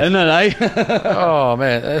brilliant thing. Isn't it, eh? Oh,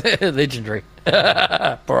 man. Legendary.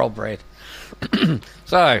 Poor old Brad.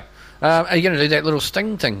 So, are you going to do that little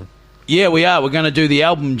sting thing? Yeah, we are. We're going to do the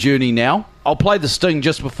album journey now. I'll play the sting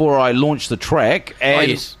just before I launch the track. And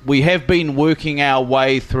yes. we have been working our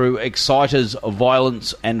way through Exciter's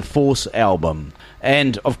Violence and Force album.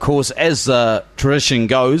 And, of course, as the tradition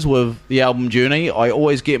goes with the album journey, I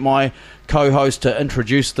always get my co-host to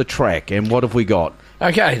introduce the track. And what have we got?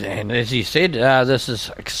 Okay, then, as you said, this is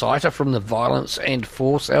Exciter from the Violence and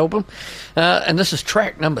Force album. And this is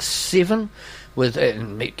track number 7 with,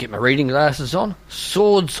 get my reading glasses on,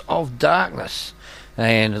 Swords of Darkness.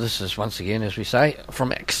 And this is, once again, as we say,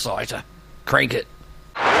 from Exciter. Crank it.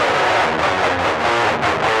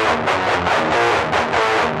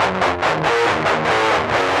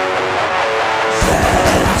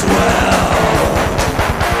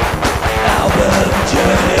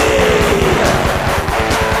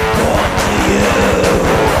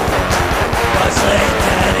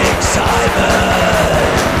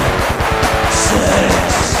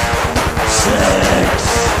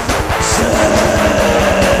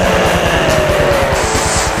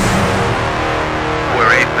 We're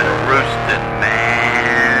up and roosted, man.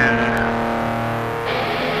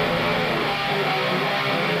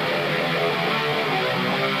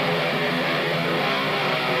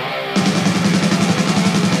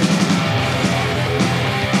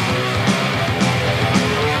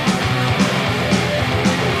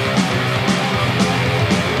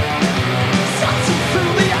 Sunset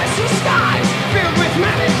through the icy skies, filled with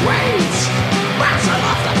manic rage. Battle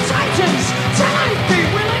of the Titans, tonight they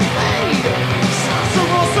will invade.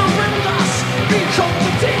 Sorcerer surrenders, behold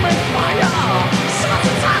the demon fire. Sons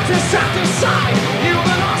of darkness at their side, yield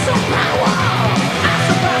an awesome power. As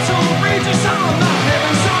the battle rages on, the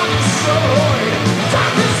heavens are destroyed.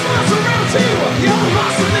 Darkness smiles around you, you're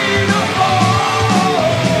lost in the void.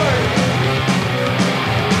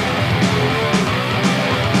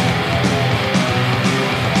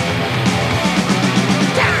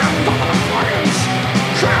 Damned are the flames,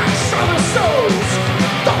 crashed are the souls.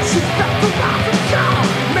 Those who felt the wrath of God,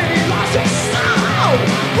 many lives they stole.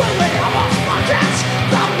 Will they ever forget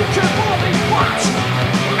the wicked war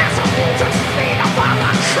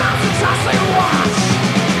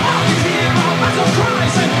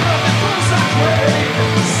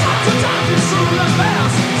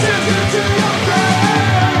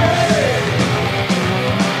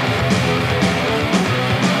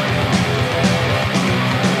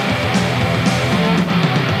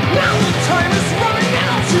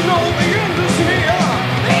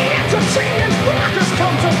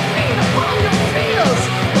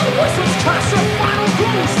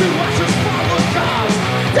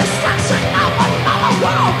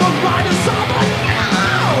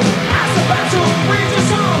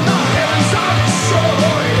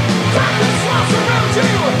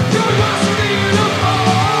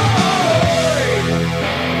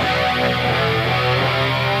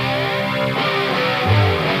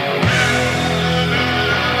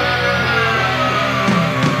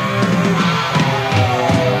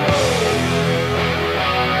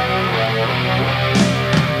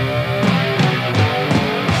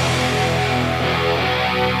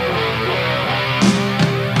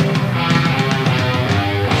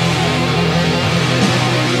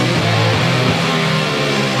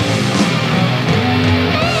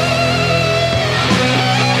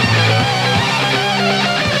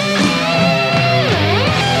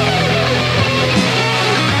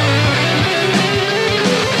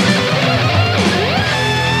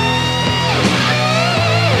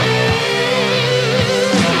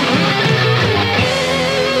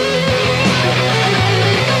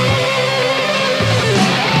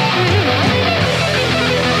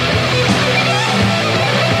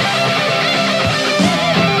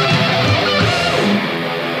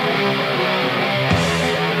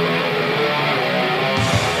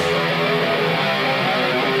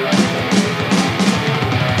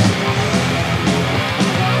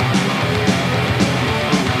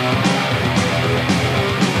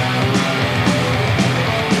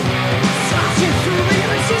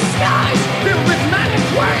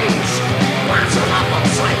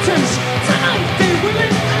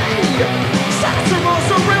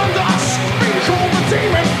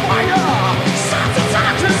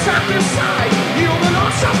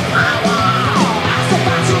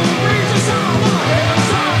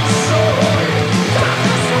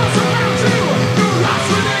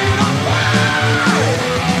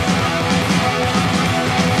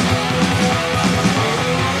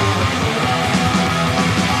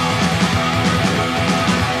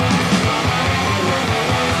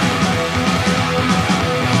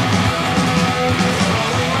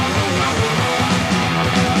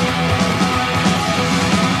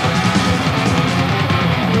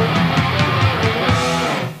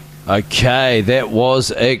Okay, that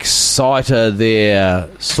was Exciter there.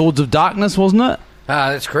 Swords of Darkness, wasn't it?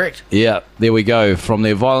 That's correct. Yeah, there we go, from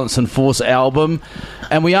their Violence and Force album.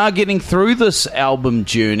 And we are getting through this album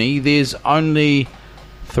journey. There's only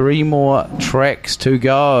 3 more tracks to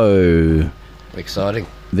go. Exciting.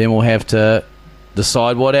 Then we'll have to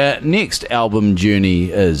decide what our next album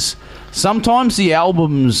journey is. Sometimes the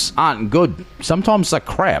albums aren't good. Sometimes they're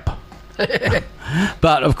crap.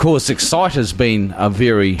 But, of course, Exciter's been a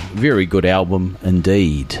very, very good album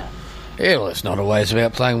indeed. Yeah, well, it's not always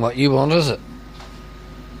about playing what you want, is it?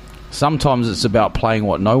 Sometimes it's about playing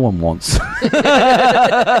what no one wants. It's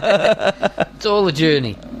all a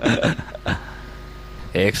journey.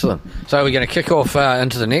 Excellent. So we're going to kick off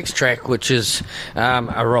into the next track, which is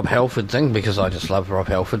a Rob Halford thing, because I just love Rob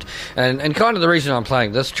Halford. And kind of the reason I'm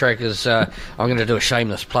playing this track is I'm going to do a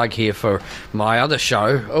shameless plug here for my other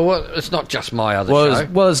show. Well, it's not just my other show.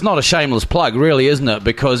 Well, it's not a shameless plug, really, isn't it?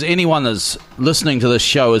 Because anyone that's listening to this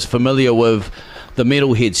show is familiar with the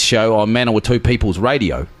Metalheads show on Manawatu People's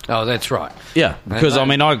Radio. Oh, that's right. Yeah, because, I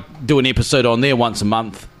mean, I do an episode on there once a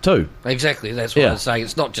month too. Exactly, that's what I was saying.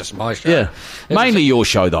 It's not just my show. Yeah, mainly your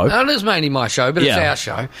show, though. No, it is mainly my show, but it's our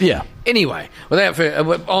show. Yeah. Anyway,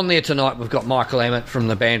 on there tonight, we've got Michael Amott from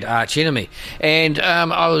the band Arch Enemy. And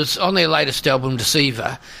I was on their latest album,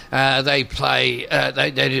 Deceiver. They play,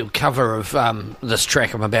 they do a cover of this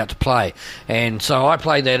track I'm about to play. And so I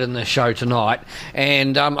played that in the show tonight.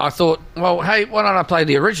 And I thought, well, hey, why don't I play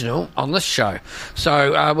the original on this show?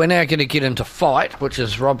 So we're now going to get into Fight, which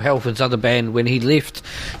is Rob Halford's other band when he left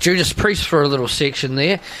Judas Priest for a little section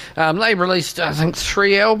there. They released, I think,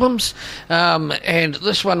 3 albums. And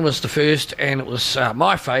this one was the first, and it was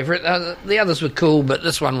my favourite. The others were cool, but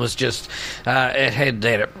this one was just, it had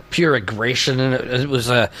that pure aggression, and it was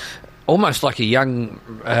almost like a young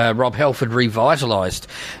Rob Halford revitalised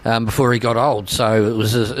before he got old. So it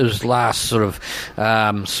was his last sort of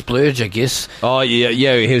splurge, I guess. Oh,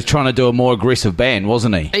 yeah, he was trying to do a more aggressive band,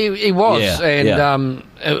 wasn't he? He was,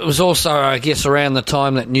 it was also, I guess, around the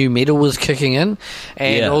time that new metal was kicking in.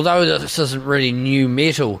 And although this isn't really new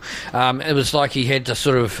metal, it was like he had to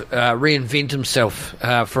sort of reinvent himself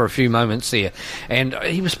for a few moments there. And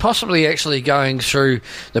he was possibly actually going through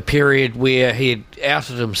the period where he had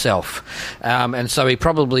outed himself. And so he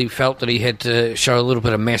probably felt that he had to show a little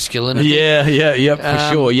bit of masculinity. Yeah,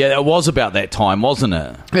 for sure. Yeah, it was about that time, wasn't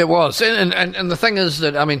it? It was. And the thing is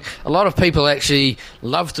that, I mean, a lot of people actually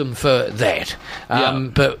loved him for that.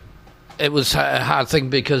 But it was a hard thing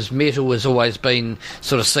because metal has always been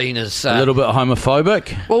sort of seen as... a little bit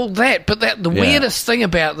homophobic? Well, the weirdest thing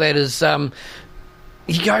about that is...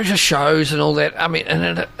 you go to shows and all that. I mean,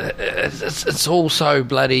 and it's all so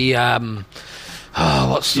bloody... you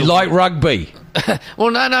like rugby?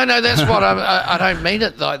 Well, no. That's what I don't mean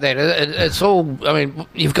it like that. It's all. I mean,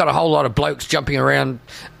 you've got a whole lot of blokes jumping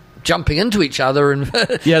into each other, and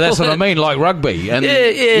yeah, that's what I mean, like rugby. And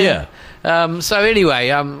yeah. So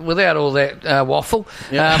anyway, without all that waffle,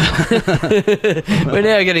 we're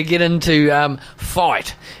now going to get into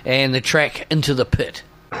Fight and the track Into the Pit.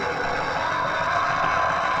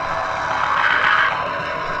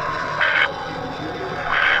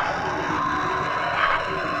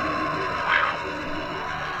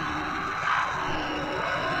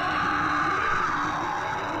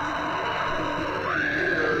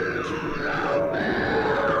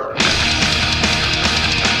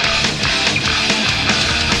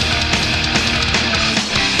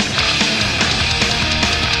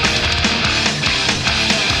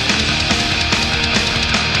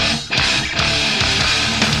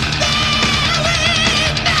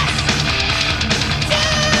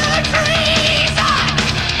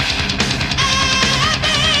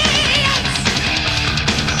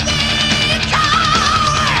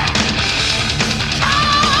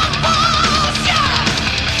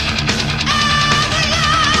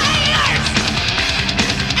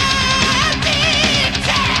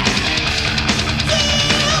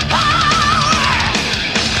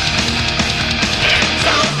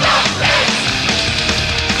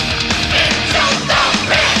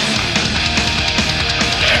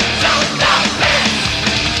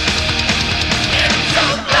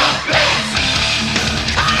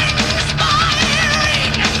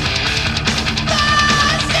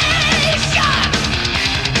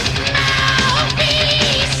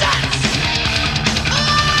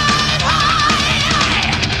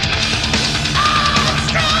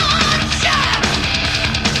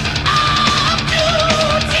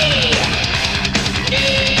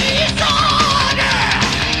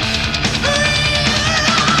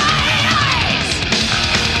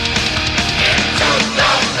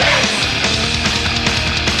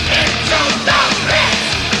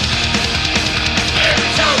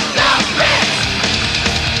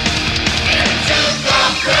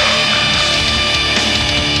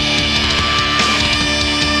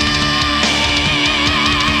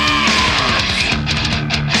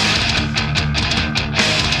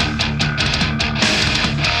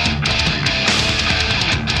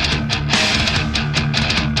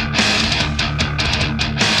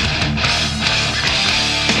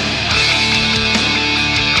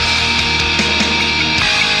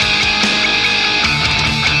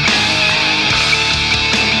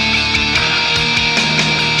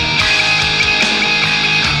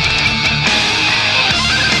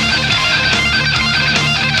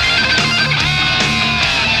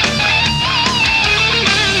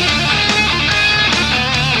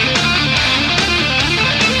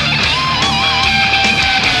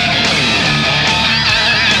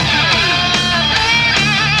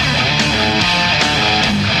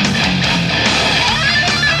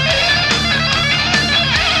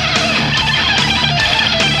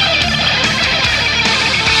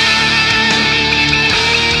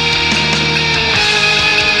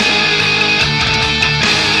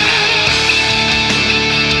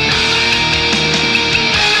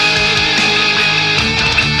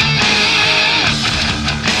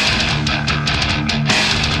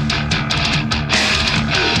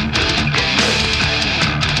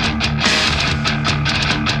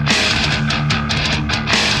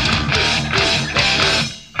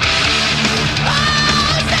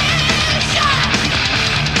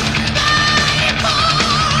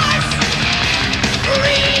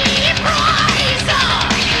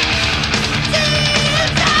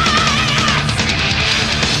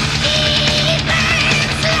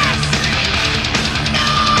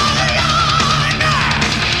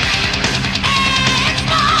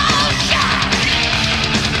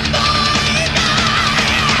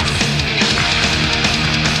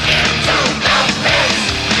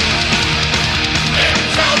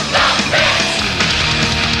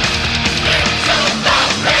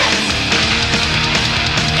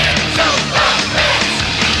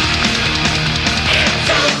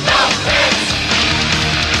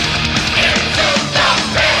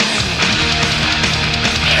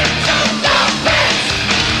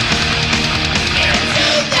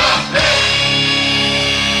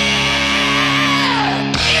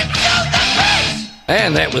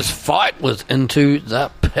 And that was Fight with Into the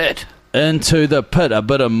Pit. Into the Pit, a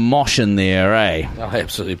bit of mosh in there, eh? Oh,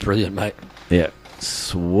 absolutely brilliant, mate. Yeah,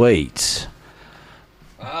 sweet.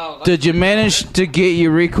 Oh, Did you manage to get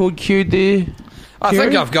your record cued there? I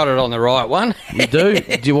think I've got it on the right one. You do?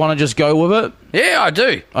 Do you want to just go with it? Yeah, I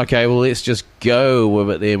do. Okay, well, let's just go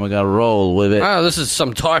with it then. We're going to roll with it. Oh, this is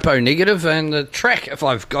some typo negative, and the track, if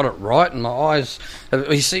I've got it right, and my eyes...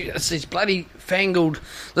 You see, it's these bloody fangled...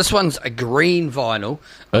 This one's a green vinyl,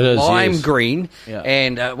 It is, lime yes. green, Yeah.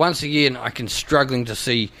 and once again, I can struggling to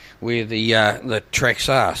see where the tracks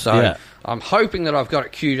are, so Yeah. I'm hoping that I've got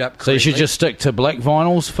it queued up correctly. So you should just stick to black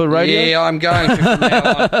vinyls for radio? Yeah, I'm going to from now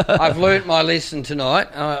on. I've learnt my lesson tonight.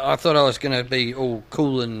 I thought I was going to be all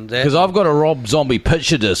cool and that. Because I've got a Rob Zombie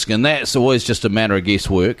picture disc, and that's always just a matter of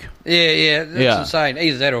guesswork. Yeah, that's Yeah. insane.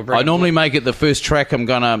 Either that or... I normally make it the first track I'm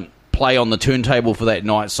going to play on the turntable for that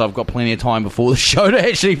night, so I've got plenty of time before the show to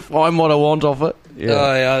actually find what I want off it.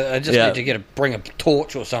 I just Yeah. need to bring a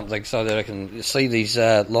torch or something so that I can see these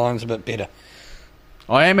lines a bit better.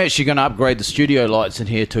 I am actually going to upgrade the studio lights in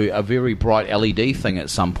here to a very bright LED thing at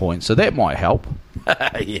some point, so that might help.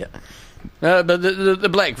 Yeah. But the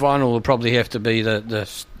black vinyl will probably have to be the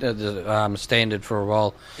standard for a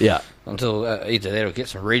while. Yeah. Until either that or get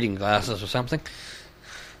some reading glasses or something.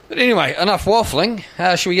 But anyway, enough waffling.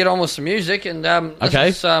 Shall we get on with some music? And this Okay.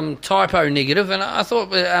 is typo negative, and I thought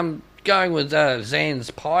going with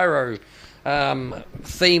Zan's Pyro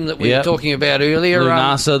theme that we Yep. were talking about earlier.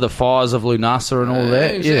 Lunasa, the fires of Lunasa and all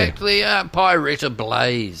that. Exactly, Pyretta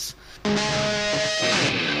Blaze.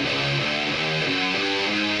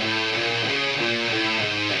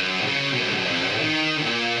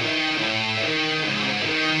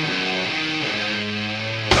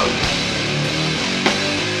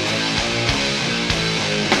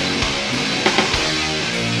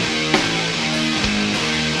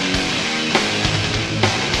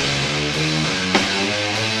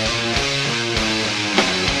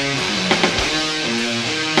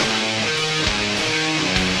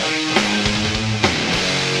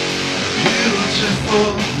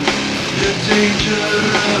 Beautiful, yet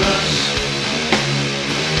dangerous.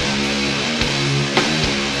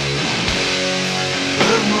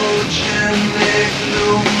 Thermogenic,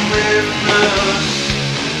 luminous.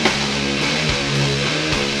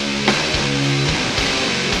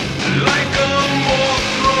 Like a moth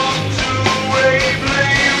drawn to a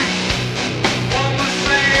flame, all the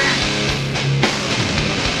same.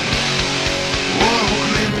 All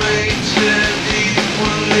cremated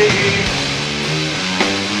equally.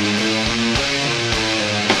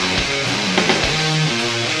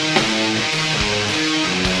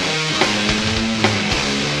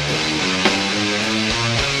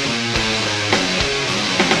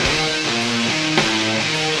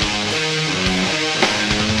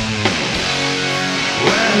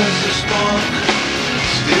 Where's the spark?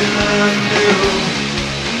 Still anew.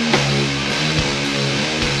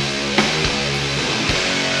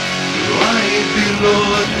 Do I be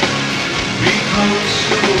Lord? Be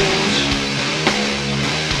consumed.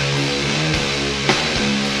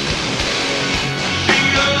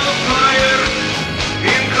 Shield of fire,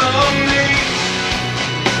 incarnate,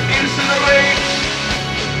 incinerate.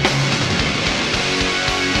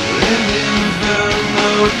 When inferno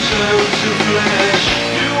turn to flesh.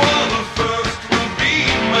 You are the first, will be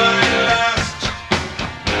my last,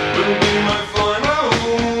 will be my final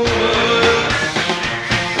word.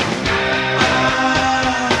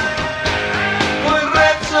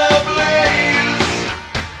 Pyretta Blaze.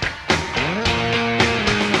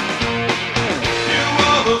 You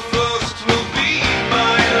are the first, will be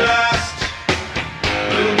my last,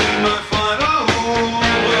 will be my final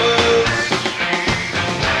words.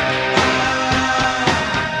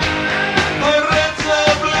 Pyretta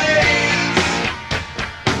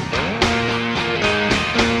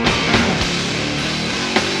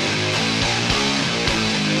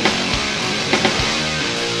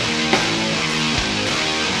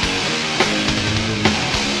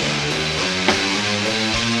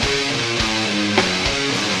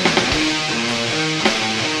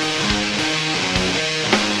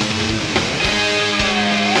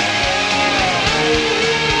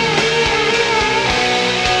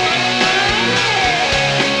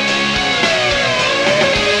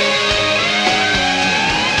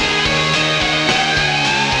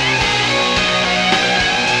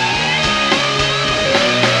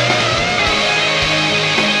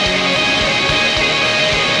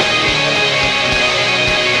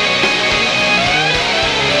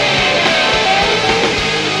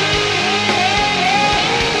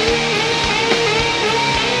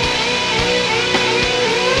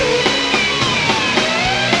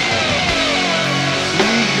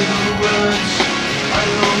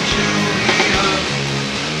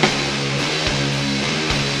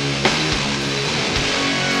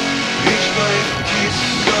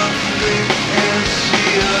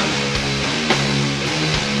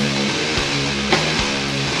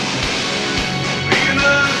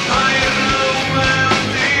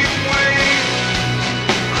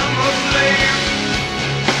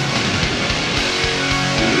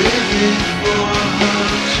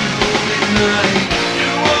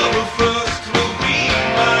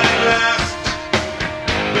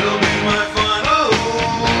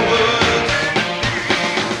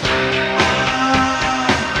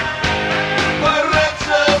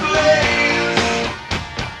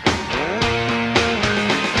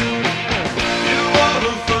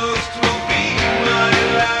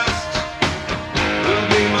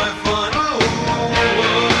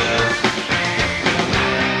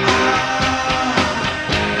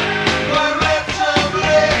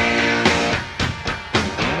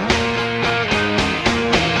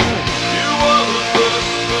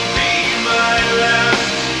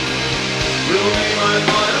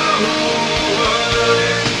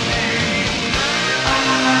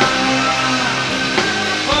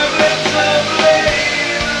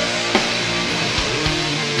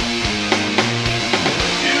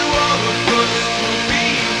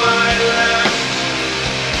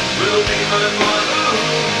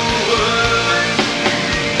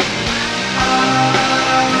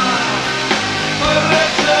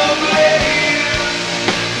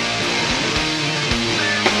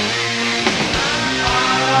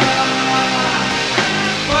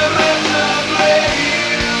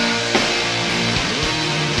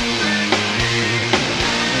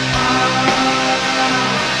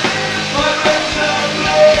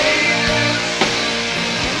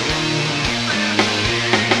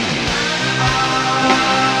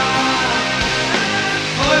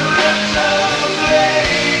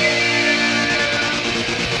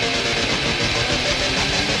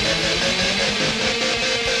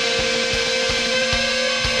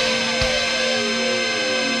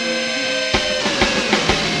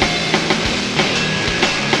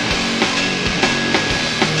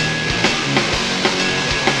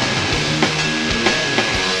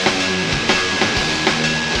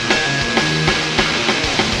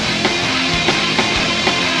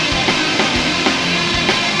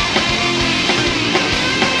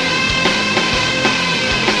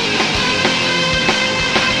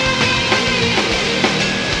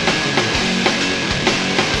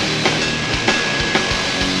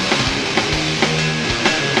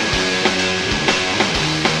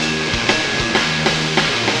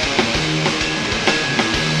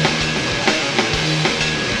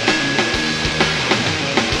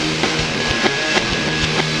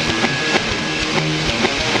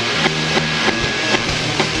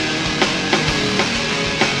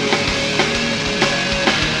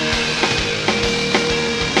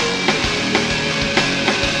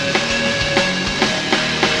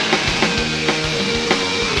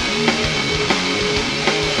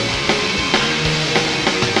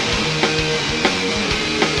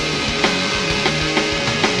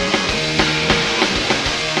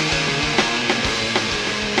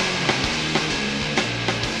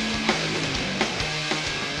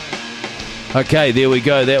Okay, there we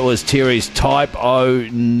go. That was Terry's Type O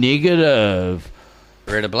Negative.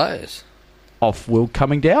 Red Ablaze. Off World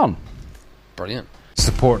Coming Down. Brilliant.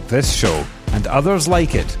 Support this show and others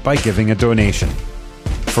like it by giving a donation.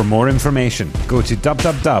 For more information, go to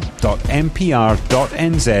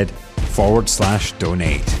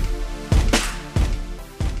www.mpr.nz/donate.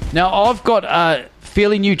 Now, I've got a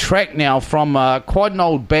fairly new track now from quite an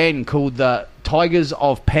old band called the Tigers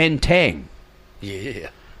of Pantang. Yeah.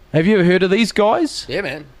 Have you ever heard of these guys? Yeah,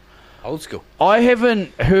 man. Old school. I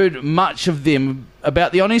haven't heard much of them.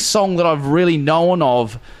 About the only song that I've really known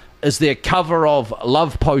of is their cover of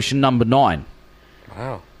Love Potion No. 9.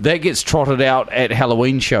 Wow. That gets trotted out at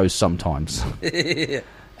Halloween shows sometimes.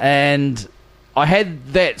 And I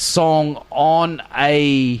had that song on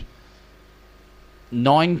a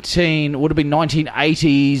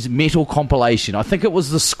 1980s metal compilation. I think it was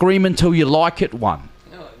the Scream Until You Like It one.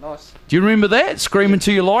 Oh, nice. Do you remember that? Scream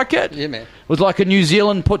Until You Like It? Yeah, man. It was like a New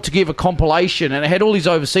Zealand put together compilation, and it had all these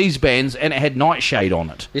overseas bands, and it had Nightshade on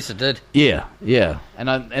it. Yes, it did. Yeah.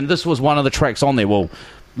 And this was one of the tracks on there. Well,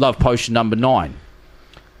 Love Potion No. 9.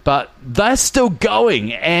 But they're still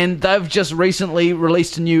going, and they've just recently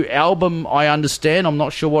released a new album, I understand. I'm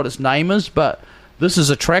not sure what its name is, but this is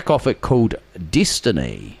a track off it called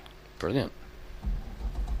Destiny. Brilliant.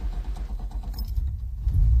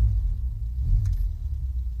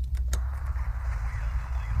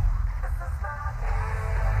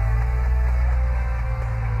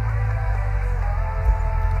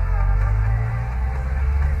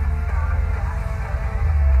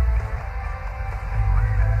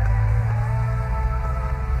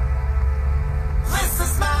 This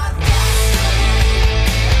is my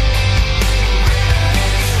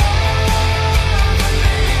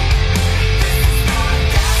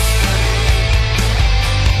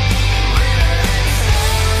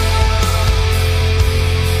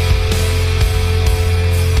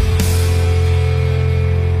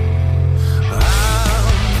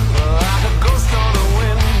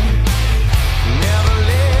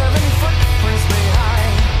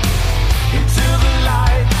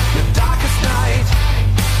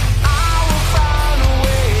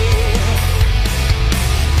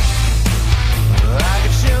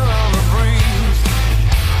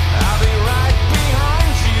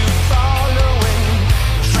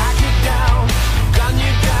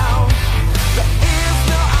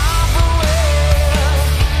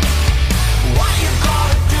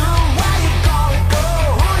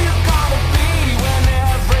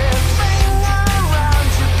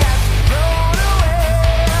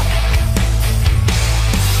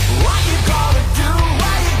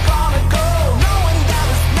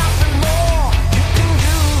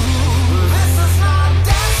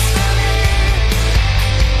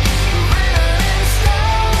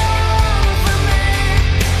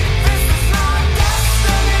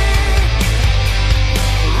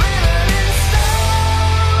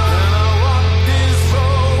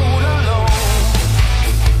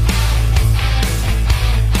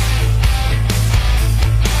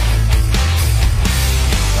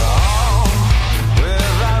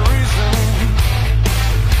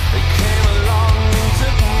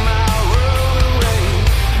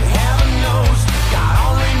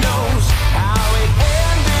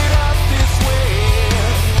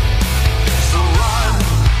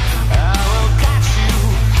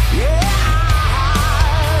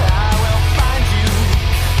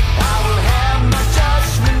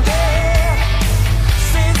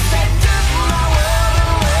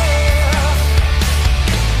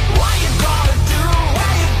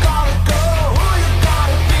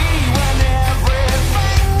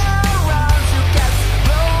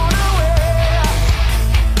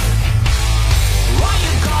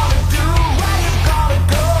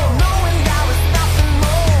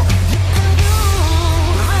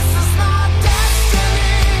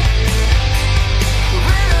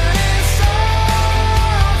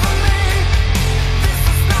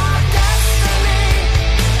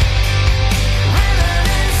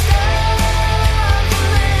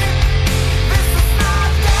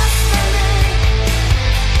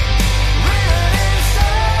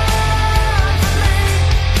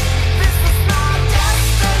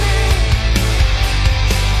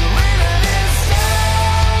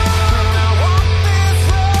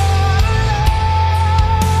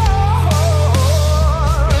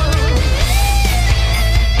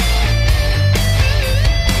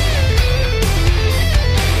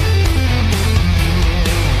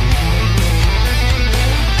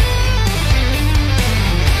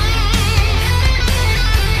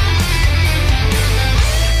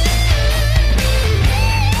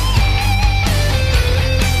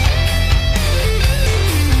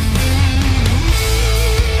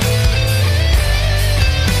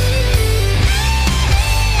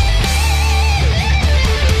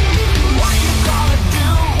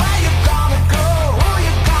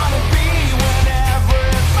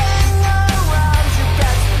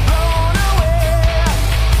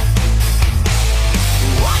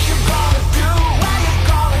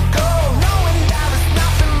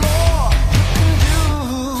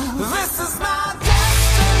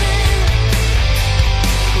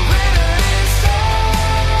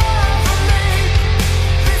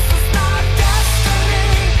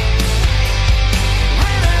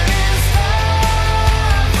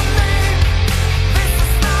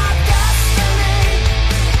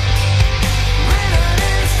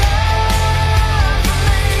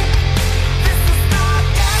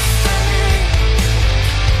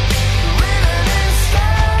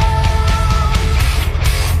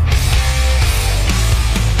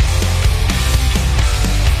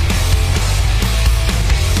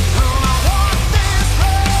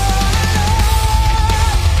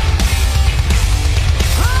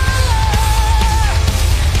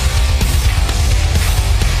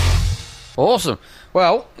Awesome.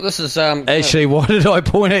 Well, this is Actually, why did I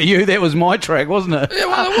point at you? That was my track, wasn't it? Yeah,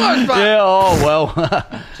 well, it was, but Yeah, oh,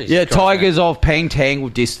 well. Jesus Yeah, Christ, Tigers of Pangtang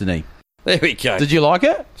with Destiny. there we go. Did you like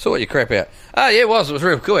it? Sort your crap out. Oh, yeah, it was. It was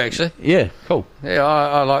real cool, actually. Yeah, cool. Yeah,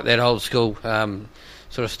 I like that old school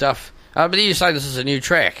sort of stuff. But you say this is a new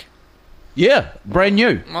track. Yeah, brand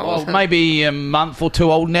new. Well, Well, maybe a month or two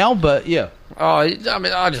old now, but yeah. Oh, I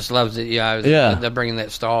mean, I just love it. Yeah. They're bringing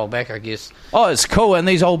that style back, I guess. Oh, it's cool, and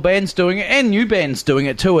these old bands doing it, and new bands doing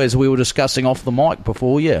it too, as we were discussing off the mic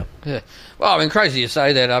before, yeah. Yeah. Well, I mean, crazy you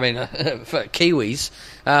say that. I mean, for Kiwis,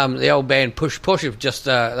 the old band Push Push have just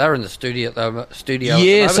they're in the studio at the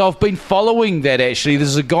Yes, moment. I've been following that, actually.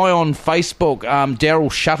 There's a guy on Facebook,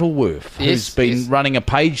 Daryl Shuttleworth, who's been running a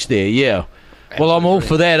page there, yeah. Well, I'm all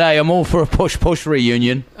for that, eh? I'm all for a Push Push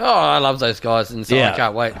reunion. Oh, I love those guys, and so Yeah. I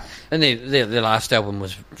can't wait. And their last album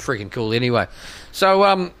was freaking cool anyway. So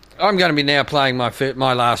I'm going to be now playing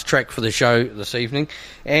my last track for the show this evening.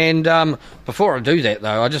 And before I do that,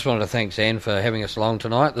 though, I just wanted to thank Zan for having us along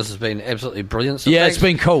tonight. This has been absolutely brilliant. So Yeah, thanks, it's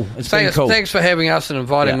been cool. Thanks for having us and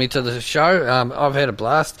inviting Yeah. me to the show. I've had a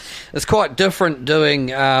blast. It's quite different doing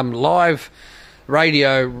live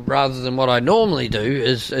radio rather than what I normally do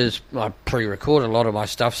is I pre-record a lot of my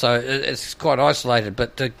stuff, so it's quite isolated,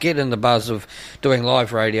 but to get in the buzz of doing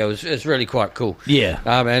live radio is really quite cool. Yeah.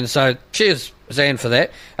 And so cheers Zan for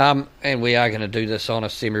that, and we are going to do this on a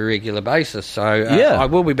semi-regular basis, so Yeah. I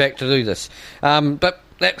will be back to do this, but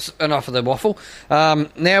that's enough of the waffle. Now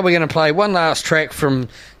we're going to play one last track from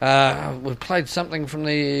we played something from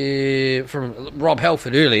Rob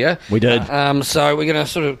Halford earlier. We did. So we're going to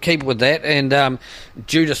sort of keep with that, and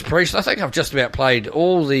Judas Priest. I think I've just about played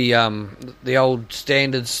all the old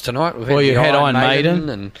standards tonight. We've Well, you the had Iron Maiden.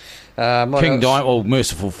 and King Diamond, or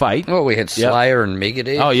Merciful Fate. Well, we had Yep. Slayer and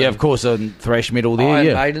Megadeth. Oh, yeah, and of course, thrash metal there, Iron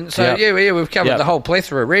yeah. Maiden. So Yep. yeah, we've covered Yep. the whole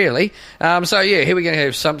plethora really. So yeah, here we're going to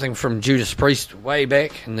have something from Judas Priest way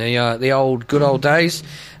back in the old good old days,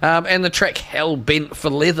 and the track "Hell Bent for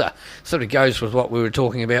Leather" sort of goes with what we were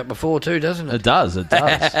talking about before too, doesn't it? It does.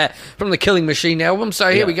 From the Killing Machine album. So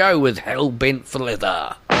here Yeah. we go with "Hell Bent for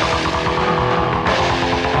Leather."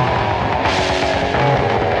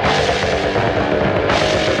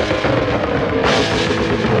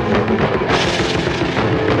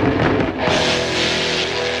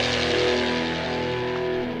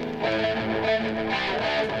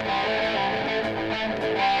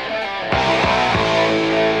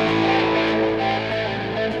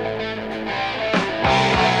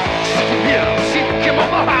 Yeah, seek him on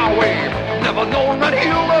the highway. Never known that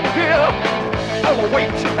he'll appear. Overweight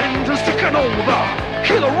and just taken over.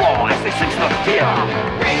 Hear the roar as they sense the fear.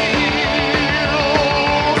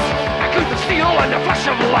 Wheels, a glint of steel and a flash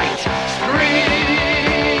of light. Screams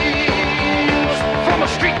from a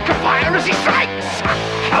streak of fire as he strikes.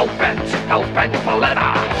 Hell-bent for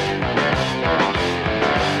leather.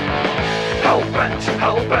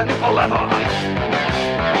 Hell-bent for leather.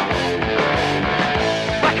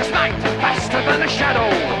 Blackest night, faster than a shadow,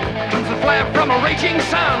 comes the flare from a raging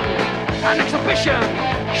sun. An exhibition,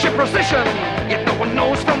 sheer precision, yet no one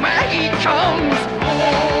knows from where he comes.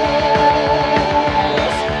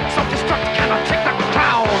 Fools, self-destruct cannot take the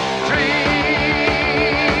crown.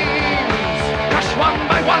 Dreams crash one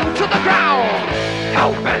by one to the ground.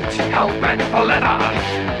 Hell-bent for leather.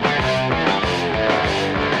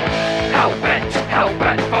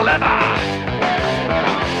 Hell-bent for leather.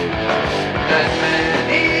 There's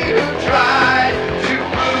many who tried to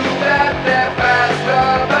prove that they're faster,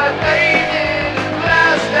 but they didn't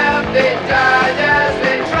last and they died as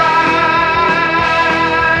they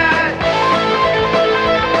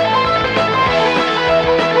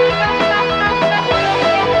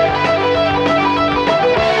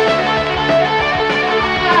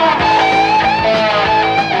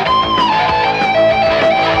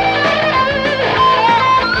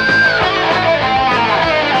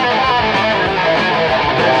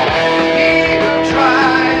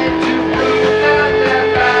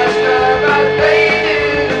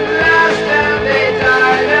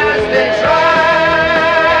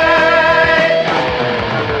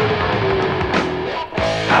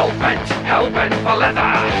Hell-bent for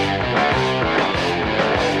leather.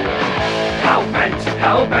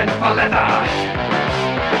 Hell-bent for leather.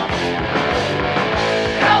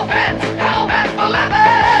 Hell-bent for leather.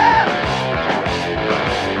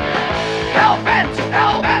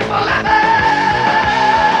 Hell-bent for leather.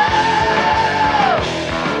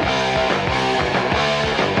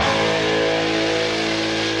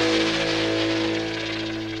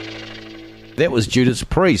 That was Judas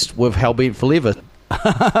Priest with Hellbent for Leather.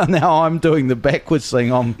 Now I'm doing the backwards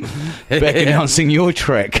thing. I'm back announcing your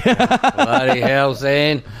track. Bloody hell,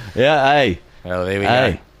 Zan. Yeah, hey. Well, there we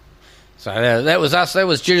go. So that was us. That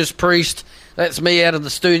was Judas Priest. That's me out of the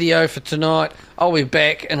studio for tonight. I'll be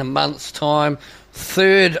back in a month's time,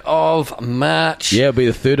 3rd of March. Yeah, it'll be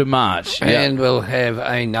the 3rd of March. And we'll have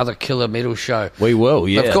another killer metal show. We will,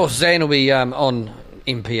 yeah. Of course, Zan will be on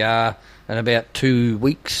NPR in about 2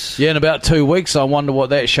 weeks. Yeah, in about 2 weeks. I wonder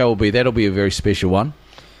what that show will be. That'll be a very special one.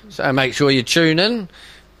 So make sure you tune in.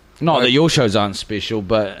 Not that your shows aren't special,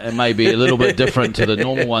 but it may be a little bit different to the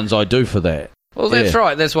normal ones I do for that. Well, that's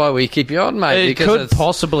right. That's why we keep you on, mate. It could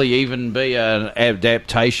possibly even be an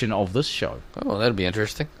adaptation of this show. Oh, that'll be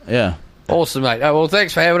interesting. Yeah. Awesome, mate. Oh, well,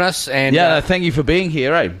 thanks for having us. And thank you for being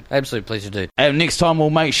here, eh? Absolute pleasure, dude. And next time we'll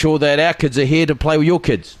make sure that our kids are here to play with your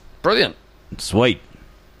kids. Brilliant. Sweet.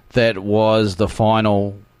 That was the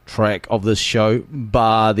final track of this show,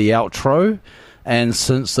 bar the outro. And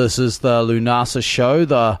since this is the Lunasa show,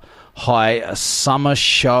 the High Summer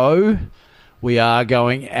show, we are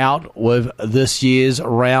going out with this year's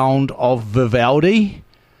round of Vivaldi.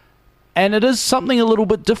 And it is something a little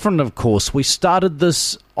bit different, of course. We started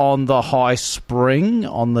this on the high spring,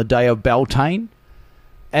 on the day of Beltane.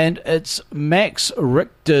 And it's Max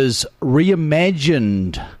Richter's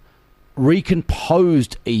reimagined,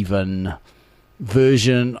 recomposed even,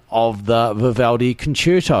 version of the Vivaldi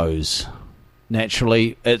concertos.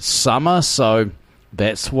 Naturally, it's summer, so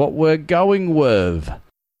that's what we're going with.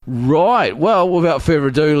 Right, well, without further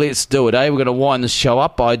ado, let's do it, eh? We're going to wind this show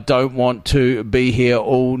up. I don't want to be here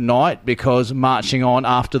all night because marching on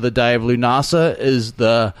after the day of Lunasa is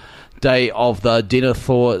the day of the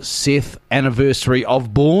Denethor Seth anniversary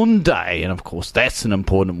of Born Day. And, of course, that's an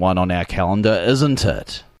important one on our calendar, isn't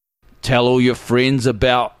it? Tell all your friends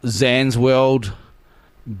about Zan's World.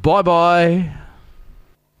 Bye-bye.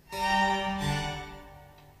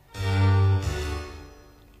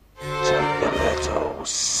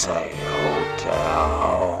 Sail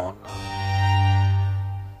down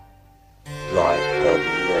like the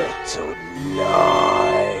little